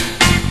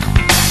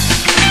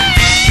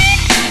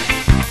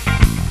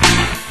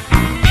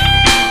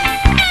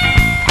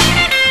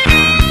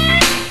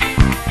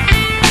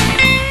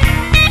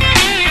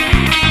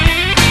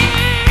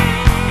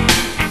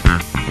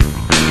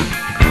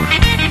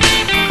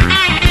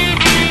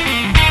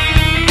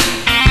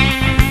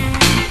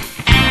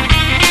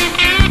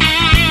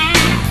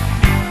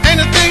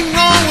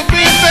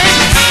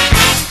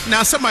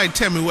 Now somebody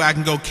tell me where I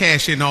can go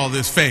cash in all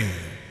this fame.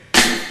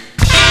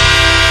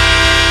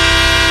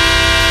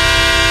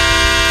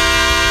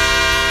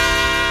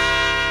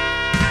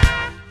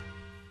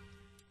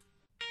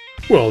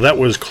 Well, that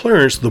was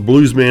Clarence the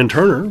Bluesman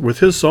Turner with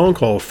his song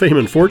called Fame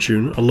and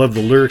Fortune. I love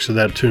the lyrics of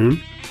that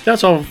tune.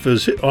 That's off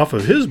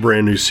of his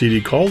brand new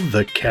CD called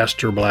The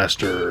Caster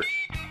Blaster.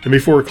 And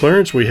before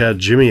Clarence, we had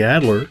Jimmy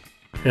Adler,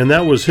 and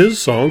that was his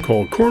song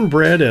called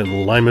Cornbread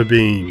and Lima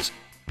Beans.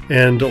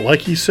 And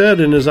like he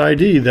said in his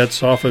ID,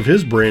 that's off of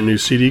his brand new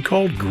CD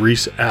called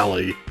Grease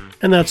Alley.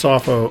 And that's on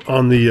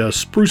the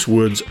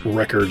Sprucewood's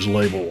Records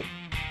label.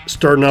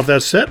 Starting off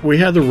that set, we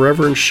had the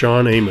Reverend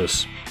Shawn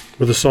Amos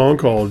with a song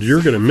called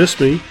You're Gonna Miss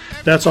Me.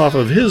 That's off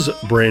of his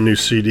brand new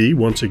CD,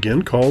 once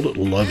again, called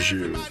Loves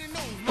You.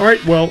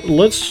 Alright, well,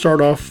 let's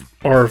start off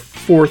our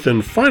fourth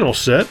and final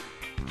set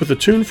with a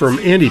tune from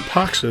Andy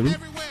Poxon,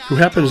 who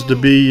happens to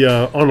be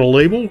on a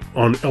label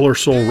on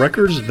EllerSoul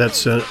Records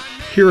that's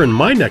here in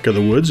my neck of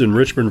the woods in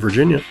Richmond,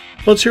 Virginia.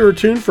 Let's hear a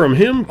tune from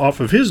him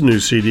off of his new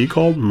CD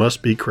called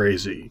Must Be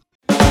Crazy.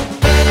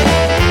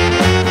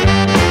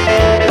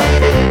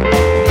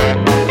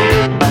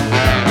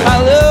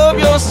 I love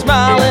your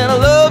smile and I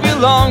love your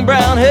long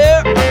brown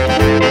hair.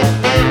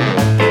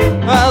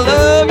 I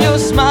love your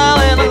smile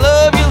and I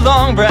love your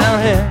long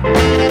brown hair.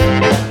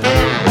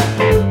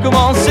 Come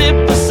on,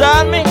 sit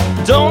beside me,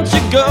 don't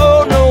you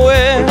go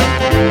nowhere.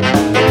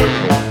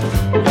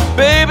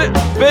 Baby,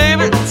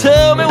 baby,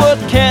 tell me what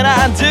can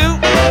I do?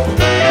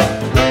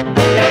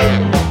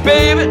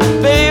 Baby,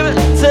 baby,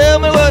 tell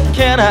me what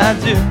can I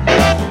do?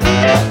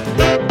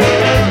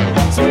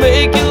 To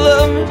make you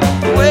love me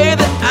the way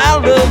that I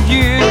love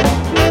you.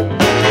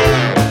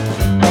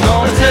 I'm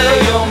gonna tell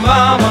your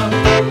mama,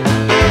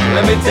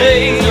 let me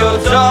take your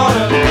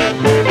daughter.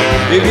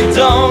 Baby,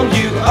 don't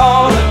you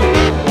oughta,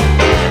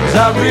 'cause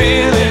I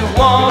really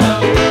wanna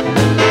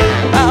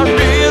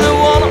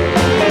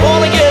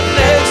get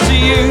next to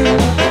you.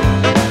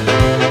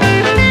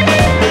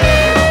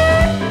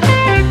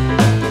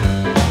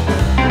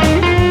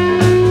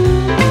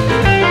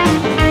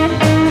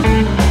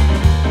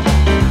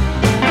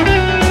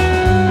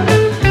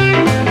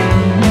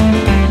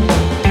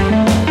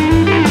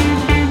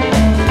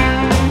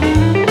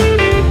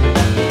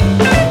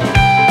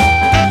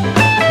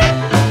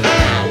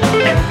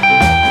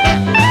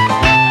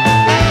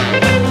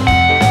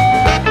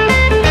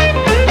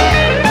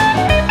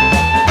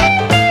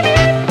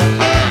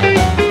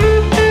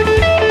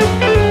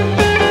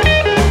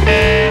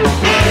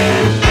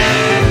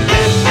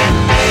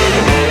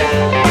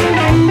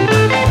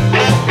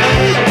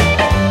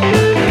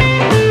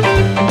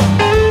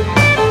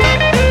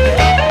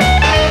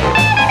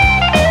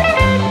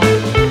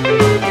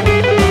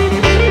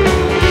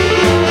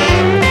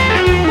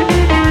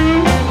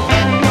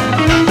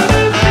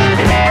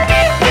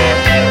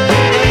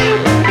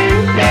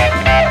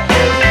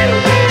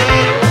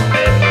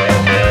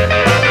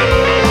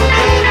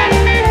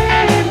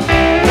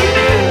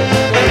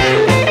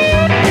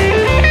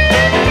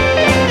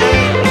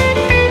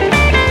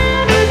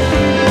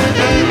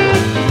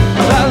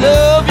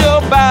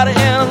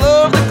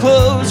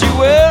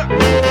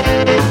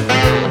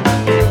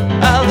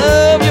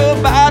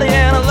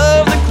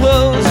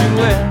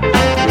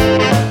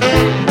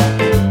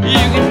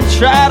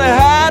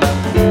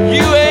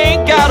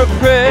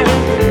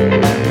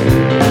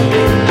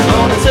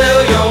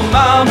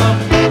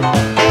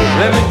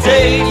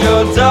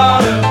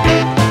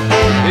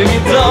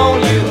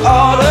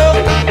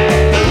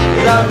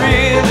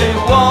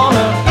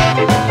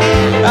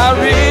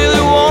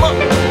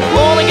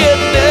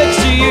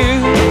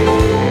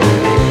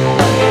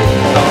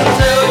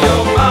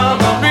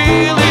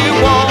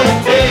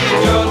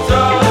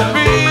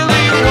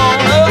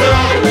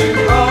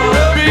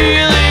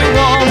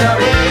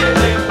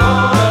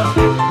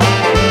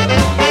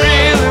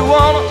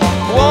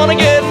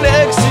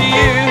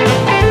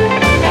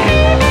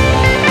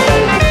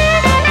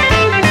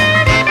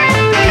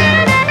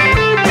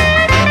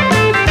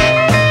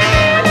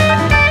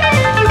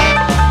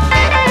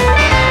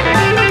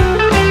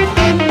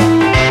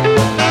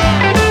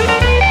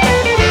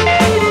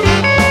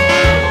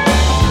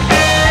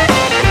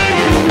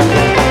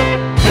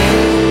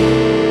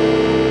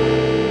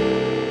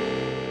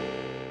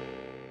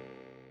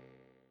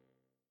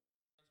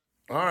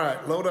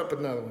 up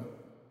another one.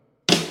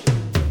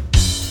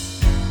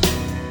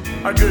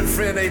 Our good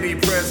friend A.D.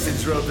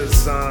 Prestige wrote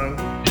this song.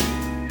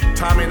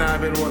 Tommy and I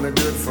have been wanting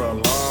to do it for a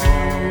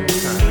long time.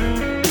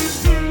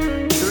 So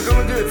we're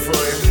gonna do it for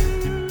you.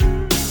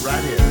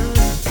 Right here.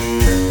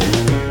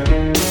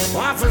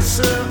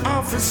 Officer,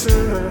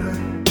 officer,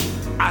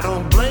 I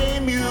don't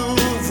blame you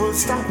for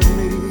stopping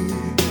me.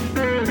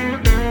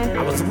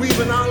 I was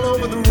weaving all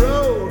over the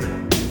road,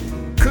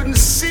 couldn't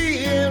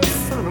see in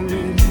front of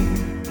me.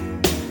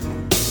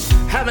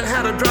 Haven't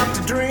had a drop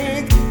to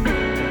drink,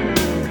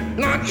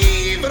 not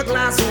even a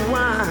glass of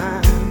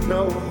wine,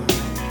 no.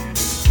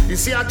 You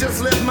see, I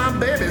just left my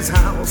baby's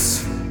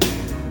house.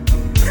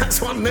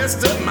 That's what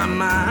messed up my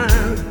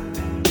mind.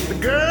 The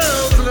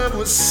girl's love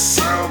was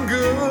so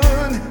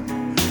good,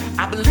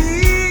 I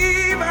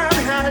believe I've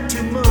had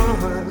too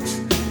much,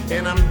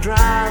 and I'm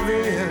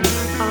driving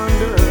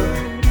under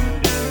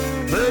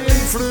the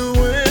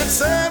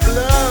influence of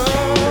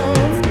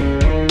love.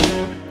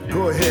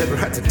 Go ahead,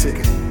 write the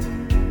ticket.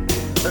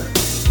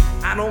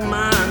 I don't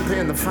mind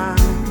paying the fine.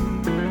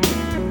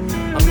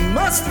 I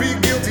must be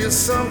guilty of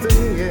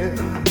something, yeah.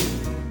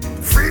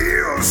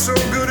 Feels so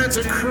good it's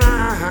a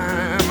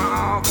crime.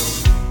 Oh,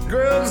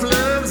 girls'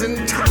 love's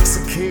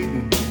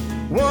intoxicating,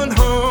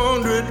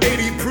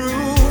 180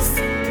 proof.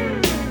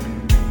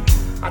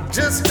 I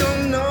just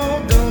don't know.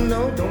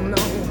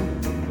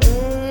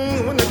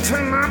 When to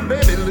turn my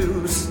baby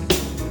loose.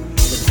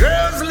 The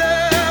girl's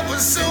love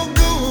was so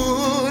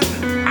good,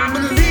 I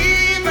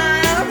believe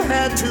I've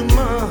had too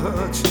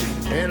much,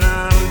 and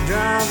I'm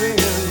driving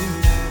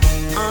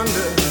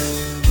under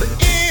the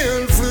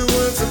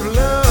influence of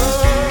love.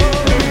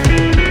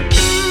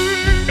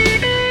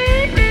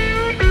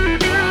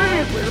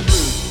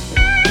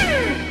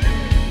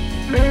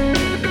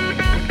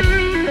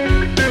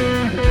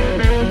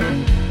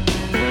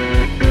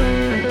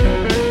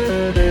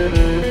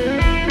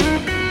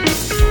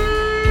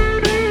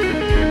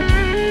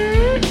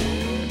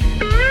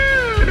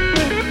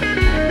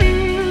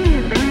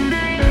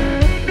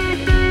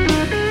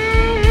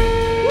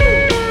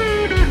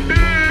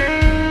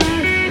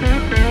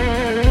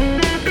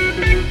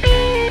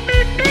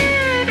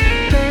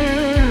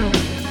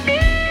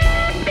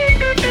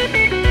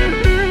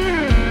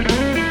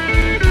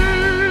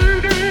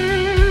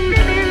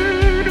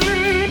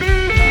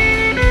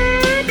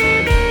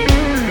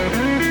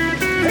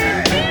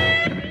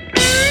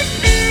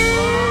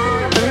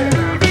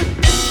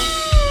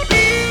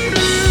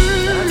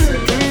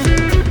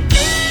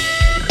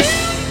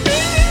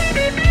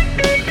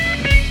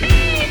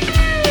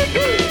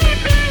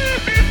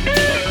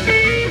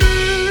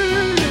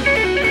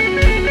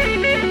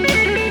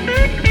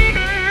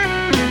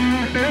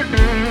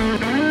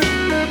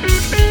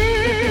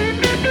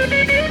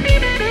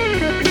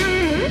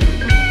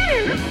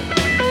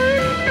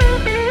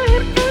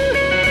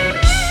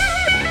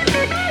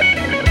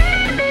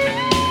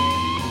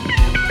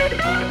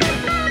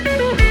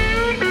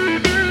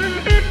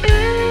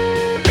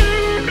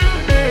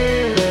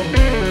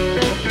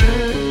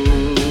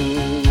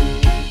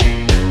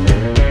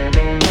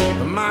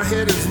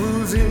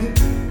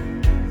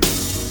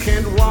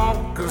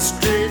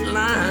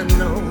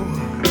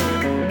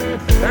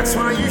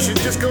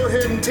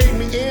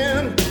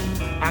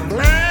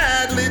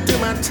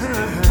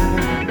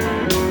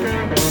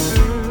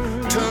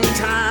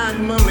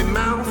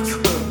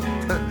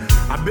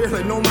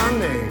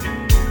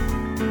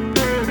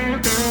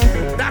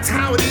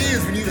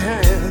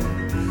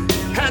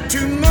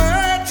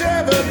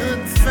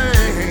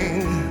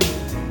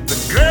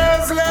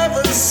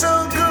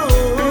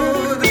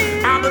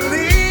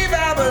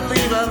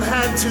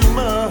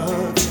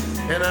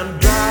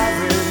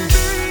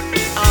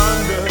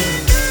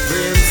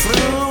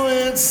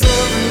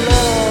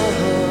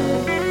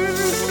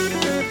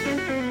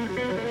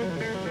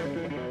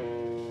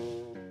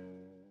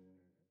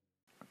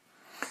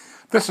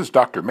 This is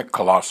Dr. Mick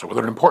Kolassa with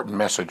an important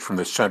message from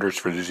the Centers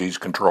for Disease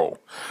Control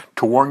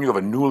to warn you of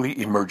a newly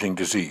emerging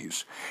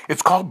disease.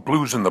 It's called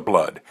blues in the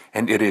blood,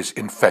 and it is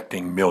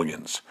infecting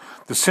millions.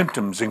 The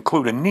symptoms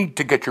include a need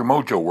to get your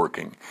mojo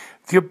working,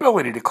 the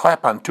ability to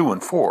clap on 2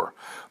 and 4,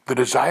 the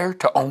desire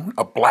to own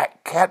a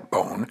black cat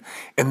bone,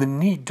 and the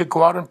need to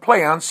go out and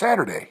play on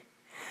Saturday.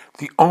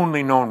 The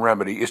only known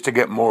remedy is to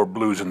get more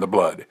blues in the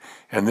blood,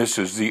 and this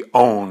is the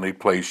only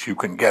place you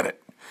can get it.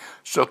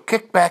 So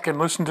kick back and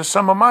listen to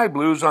some of my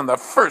blues on the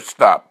first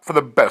stop for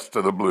the best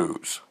of the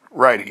blues,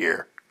 right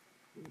here.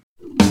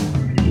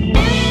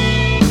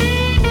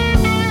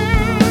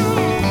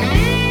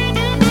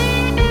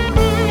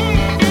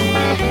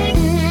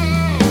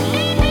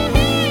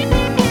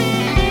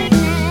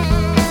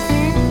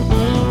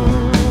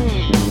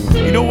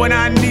 You know, when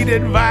I need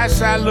advice,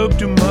 I look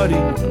to Muddy.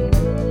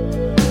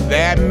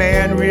 That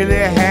man really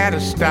had a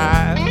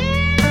style.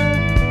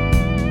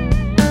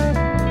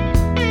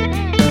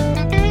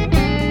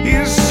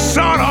 He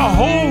saw the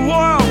whole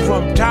world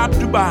from top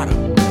to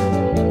bottom,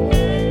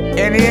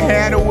 and he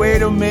had a way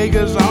to make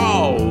us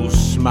all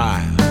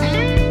smile.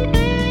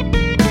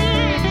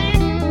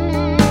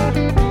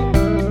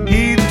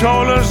 He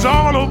told us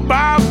all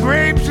about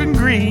grapes and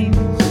green,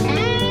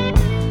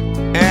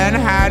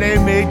 and how they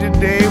make the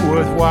day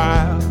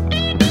worthwhile.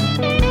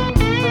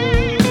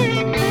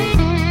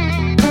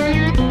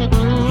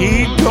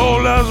 He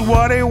told us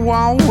what he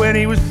wanted when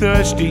he was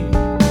thirsty,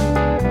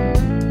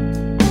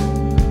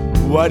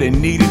 what he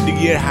needed to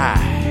get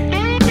high.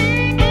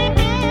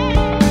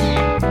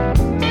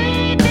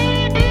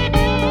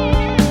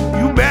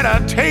 You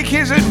better take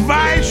his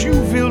advice, you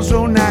feel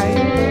so nice.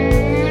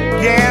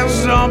 Yeah,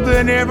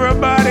 something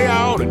everybody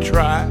ought to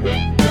try.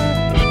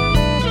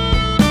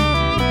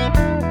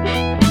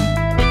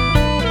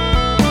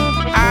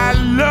 I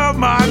love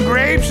my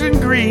grapes and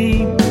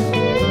greens,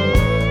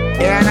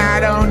 and I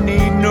don't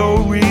need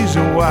no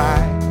reason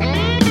why.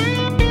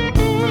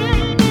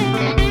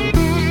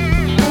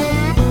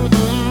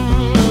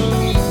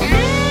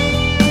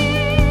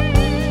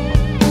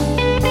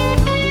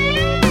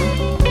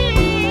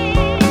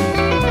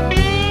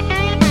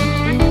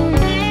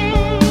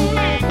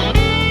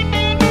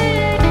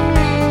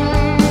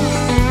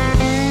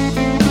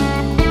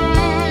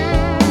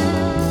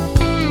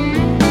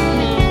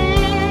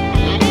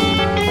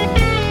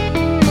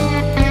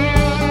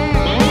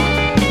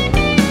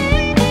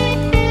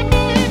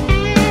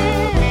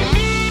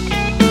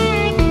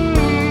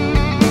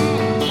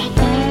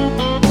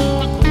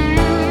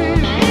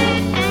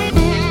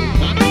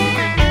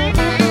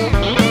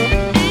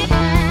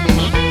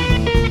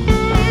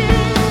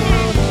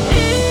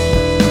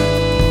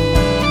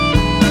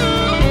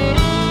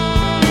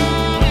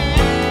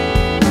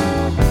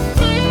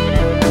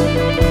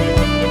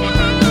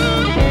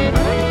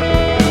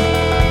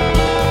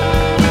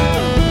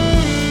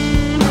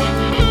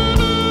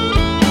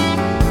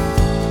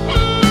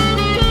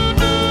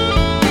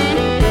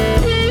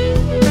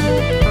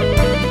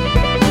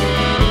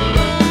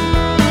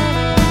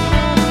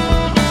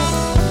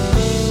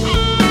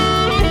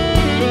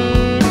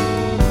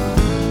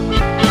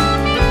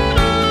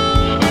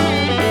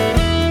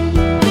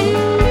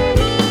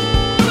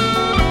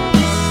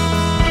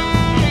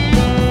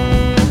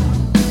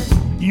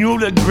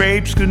 The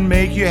grapes can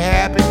make you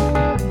happy,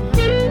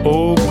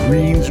 old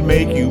greens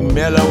make you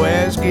mellow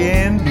as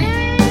can be.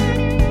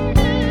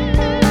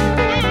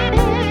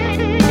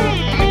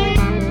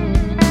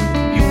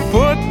 You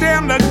put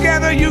them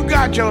together, you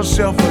got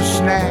yourself a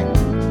snack,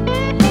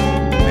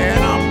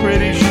 and I'm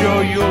pretty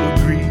sure you'll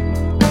agree.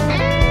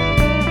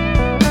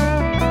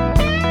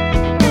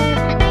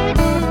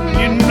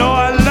 You know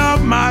I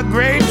love my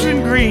grapes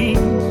and greens,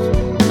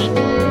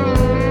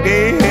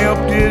 they help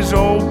this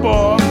old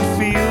boy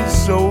feel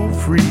so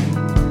free.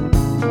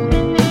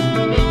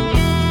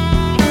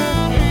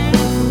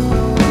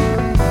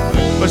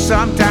 But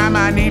sometime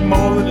I need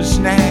more than a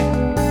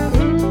snack,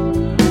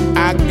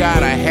 I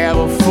gotta have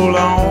a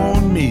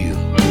full-on meal.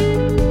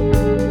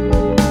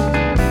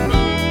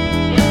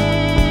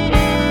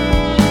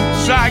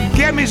 So I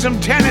get me some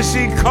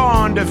Tennessee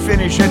corn to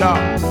finish it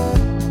off.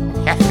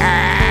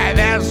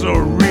 That's a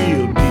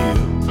real deal.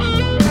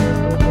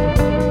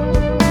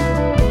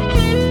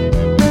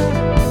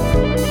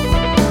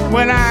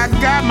 When I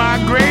got my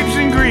grapes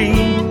and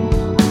greens,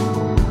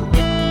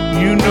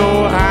 you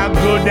know how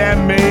good that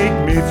make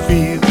me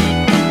feel.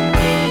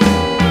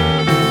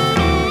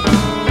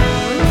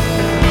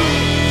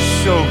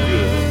 So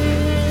good.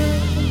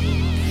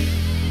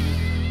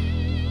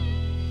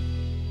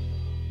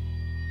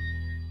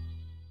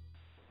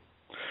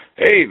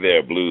 Hey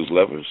there, blues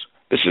lovers.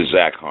 This is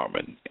Zach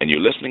Harmon, and you're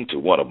listening to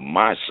one of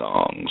my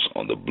songs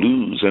on the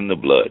Blues in the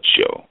Blood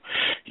show,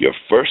 your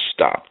first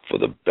stop for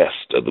the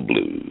best of the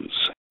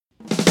blues.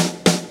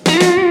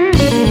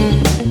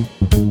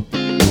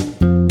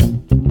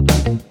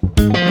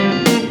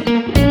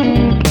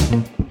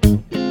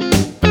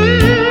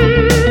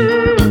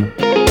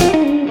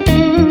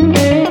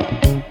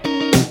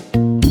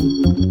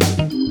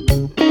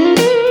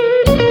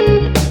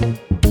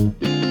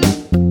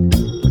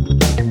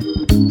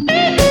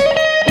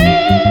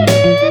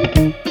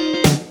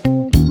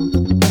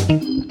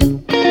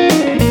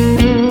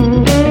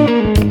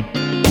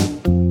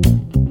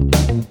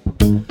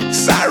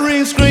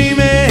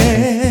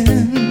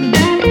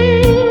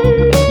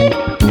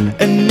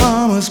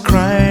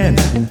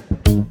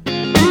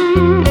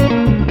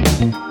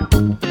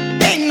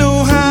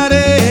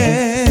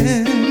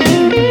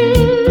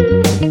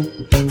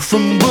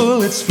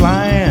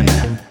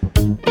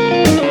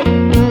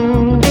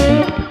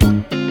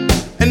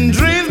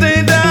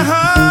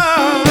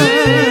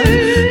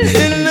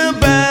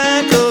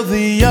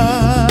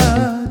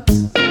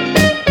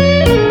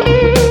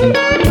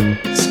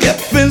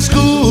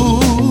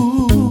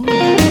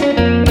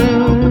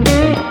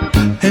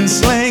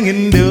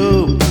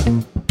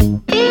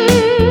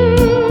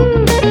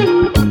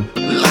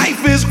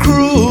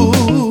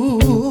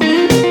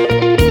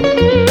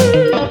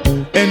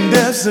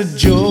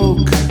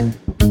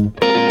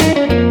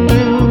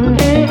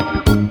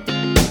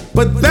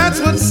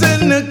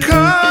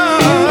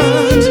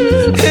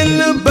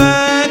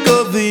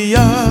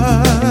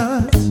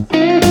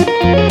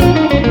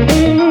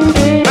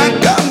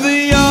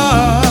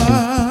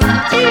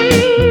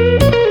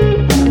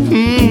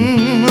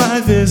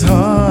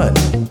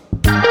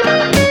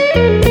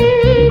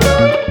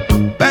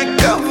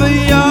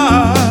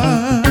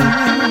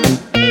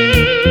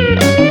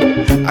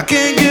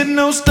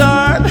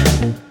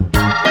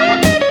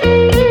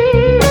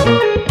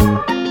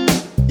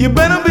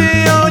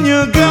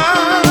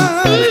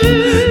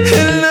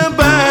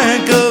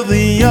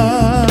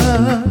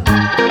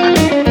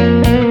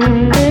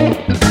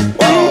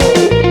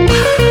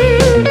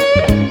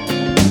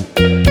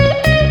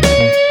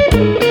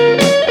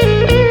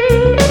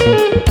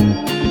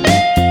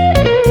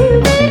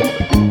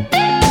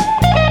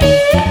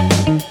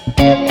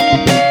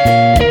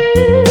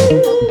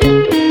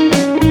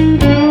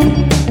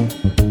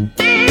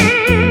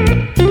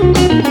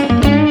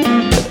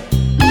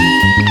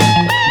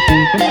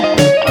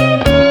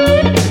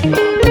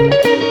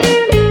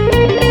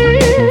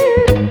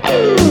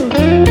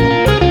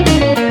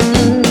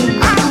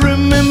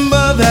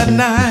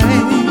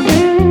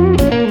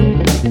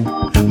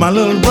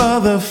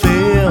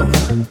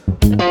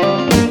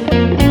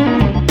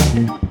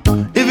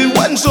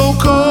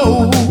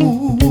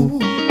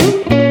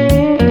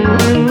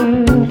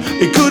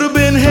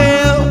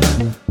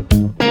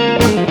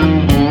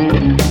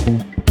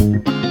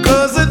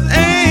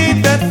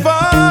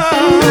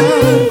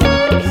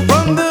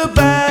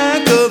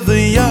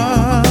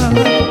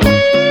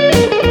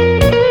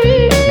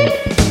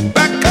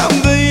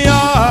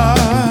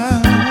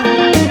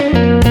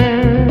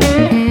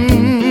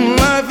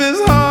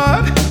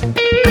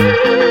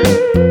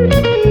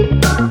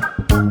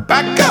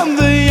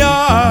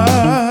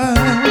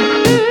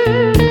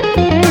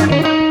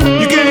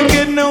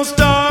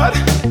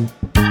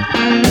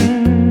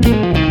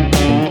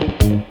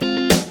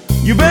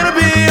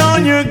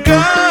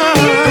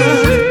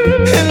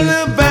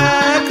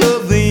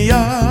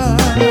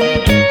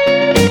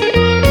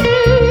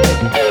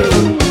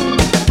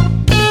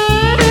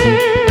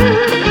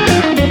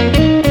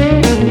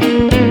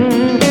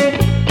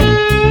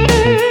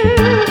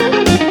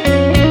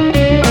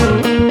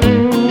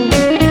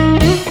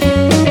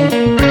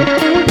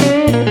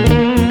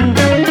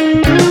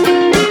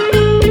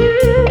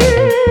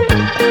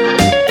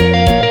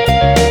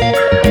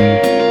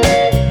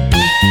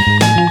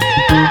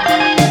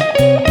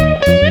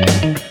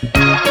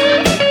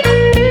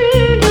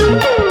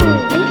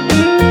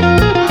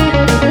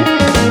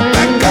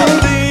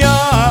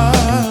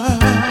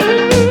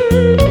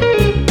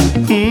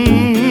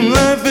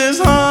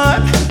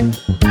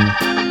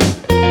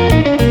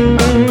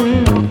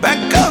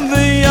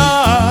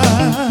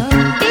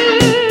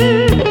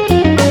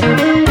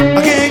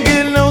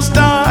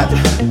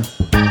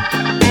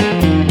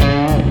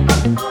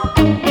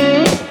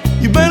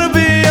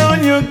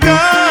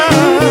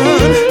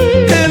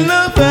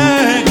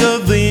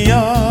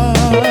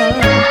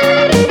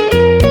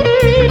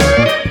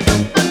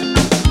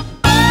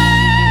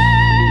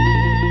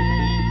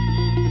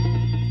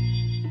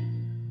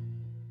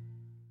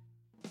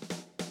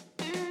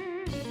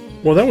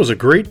 Well, that was a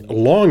great,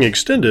 long,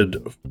 extended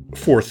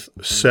fourth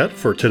set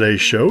for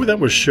today's show. That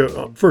was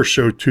first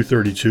show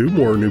 232,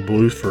 More New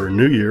Blues for a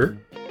New Year.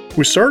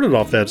 We started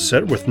off that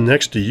set with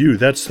Next to You.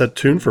 That's that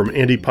tune from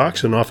Andy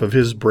Poxon off of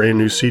his brand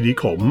new CD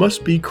called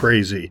Must Be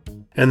Crazy,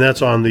 and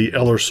that's on the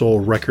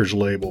EllerSoul Records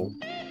label.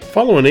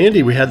 Following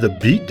Andy, we had the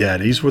Beat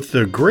Daddies with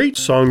the great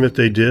song that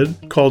they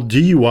did called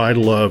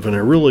DUI Love, and I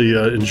really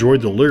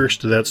enjoyed the lyrics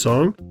to that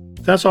song.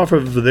 That's off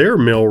of their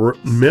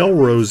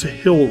Melrose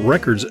Hill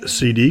Records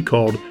CD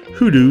called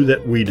Hoodoo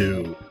That We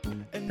Do.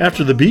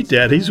 After the Beat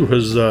Daddies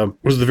was the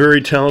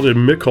very talented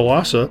Mick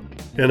Kolassa,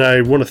 and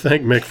I want to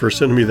thank Mick for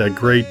sending me that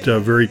great,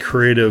 very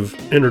creative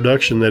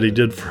introduction that he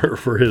did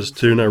for his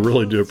tune. I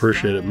really do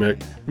appreciate it,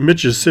 Mick.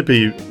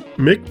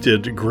 Mick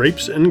did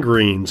Grapes and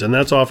Greens, and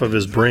that's off of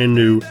his brand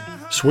new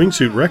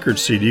Swingsuit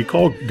Records CD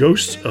called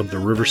Ghosts of the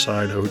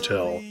Riverside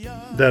Hotel.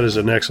 That is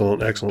an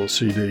excellent, excellent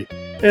CD.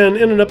 And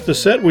ending up the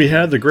set, we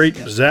had the great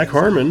Zach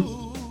Harmon,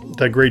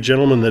 that great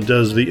gentleman that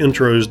does the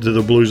intros to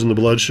the Blues in the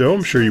Blood show.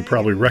 I'm sure you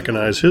probably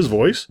recognize his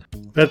voice.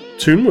 That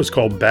tune was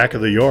called Back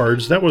of the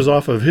Yards. That was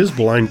off of his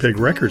Blind Pig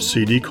Records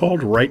CD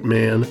called Right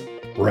Man,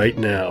 Right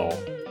Now.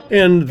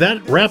 And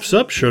that wraps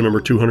up show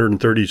number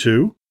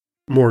 232.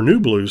 More new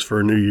blues for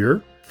a new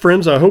year.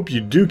 Friends, I hope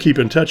you do keep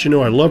in touch. You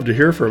know I love to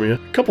hear from you.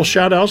 A couple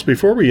shout outs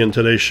before we end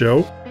today's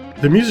show.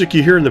 The music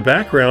you hear in the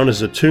background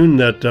is a tune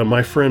that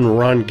my friend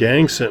Ron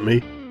Gang sent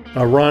me.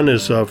 Ron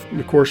is, of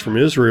course, from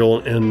Israel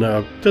and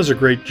does a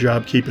great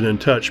job keeping in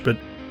touch. But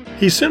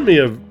he sent me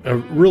a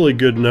really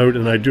good note,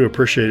 and I do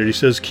appreciate it. He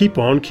says, "Keep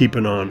on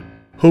keeping on.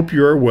 Hope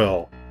you are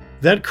well.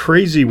 That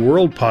Crazy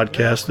World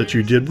podcast that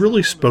you did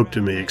really spoke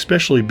to me,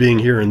 especially being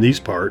here in these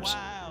parts.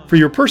 For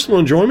your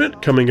personal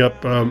enjoyment, coming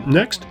up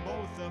next,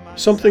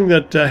 something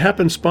that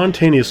happened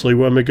spontaneously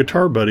when my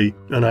guitar buddy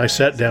and I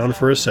sat down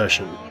for a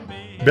session.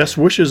 Best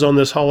wishes on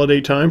this holiday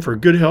time for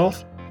good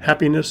health,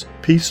 happiness,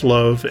 peace,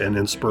 love, and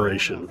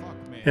inspiration."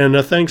 And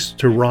thanks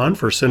to Ron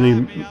for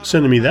sending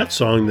me that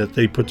song that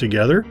they put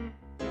together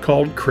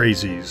called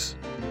Crazies.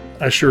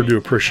 I sure do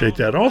appreciate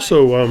that.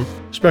 Also,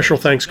 special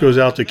thanks goes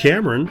out to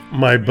Cameron,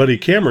 my buddy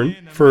Cameron,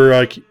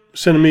 for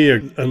sending me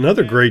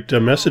another great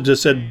message that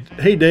said,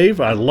 "Hey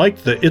Dave, I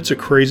liked the It's a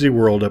Crazy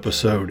World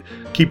episode.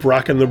 Keep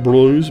rocking the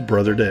blues,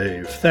 Brother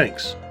Dave.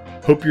 Thanks.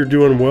 Hope you're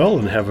doing well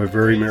and have a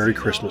very Merry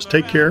Christmas.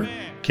 Take care,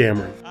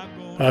 Cameron."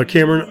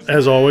 Cameron,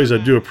 as always, I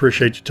do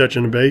appreciate you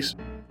touching the base.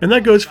 And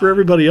that goes for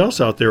everybody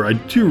else out there. I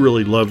do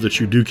really love that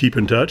you do keep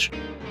in touch.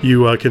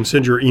 You can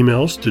send your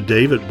emails to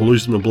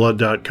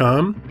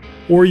dave@bluesndablood.com,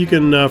 or you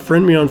can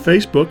friend me on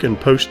Facebook and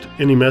post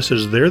any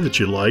message there that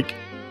you like.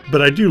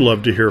 But I do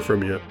love to hear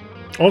from you.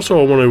 Also,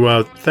 I want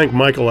to thank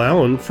Michael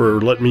Allen for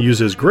letting me use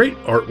his great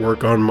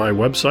artwork on my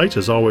websites.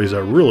 As always, I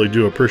really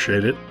do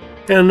appreciate it.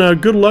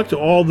 And good luck to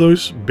all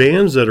those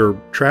bands that are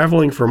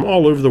traveling from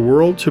all over the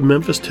world to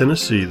Memphis,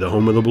 Tennessee, the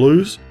home of the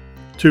blues,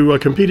 to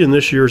compete in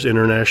this year's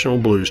International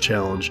Blues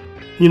Challenge.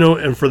 You know,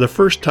 and for the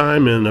first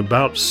time in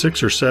about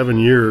 6 or 7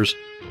 years,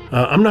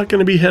 I'm not going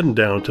to be heading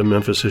down to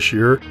Memphis this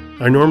year.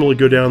 I normally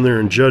go down there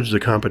and judge the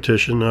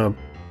competition.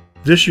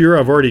 This year,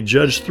 I've already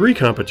judged 3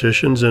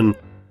 competitions, and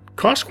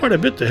costs quite a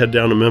bit to head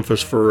down to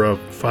Memphis for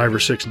 5 or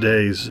 6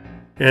 days.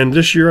 And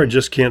this year, I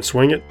just can't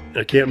swing it.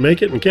 I can't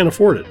make it and can't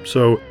afford it.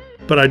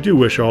 But I do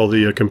wish all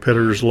the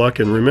competitors luck,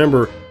 and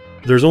remember,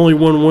 there's only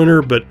one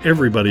winner, but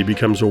everybody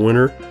becomes a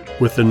winner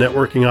with the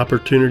networking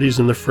opportunities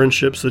and the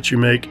friendships that you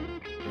make.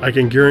 I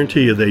can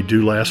guarantee you they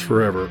do last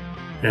forever.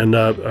 And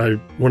I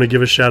want to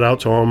give a shout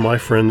out to all my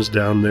friends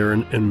down there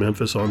in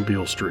Memphis on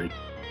Beale Street.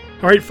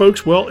 All right,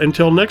 folks, well,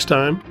 until next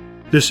time,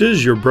 this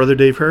is your brother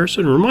Dave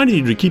Harrison, reminding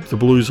you to keep the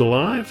blues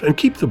alive and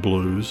keep the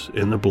blues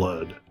in the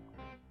blood.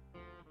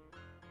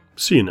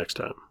 See you next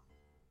time.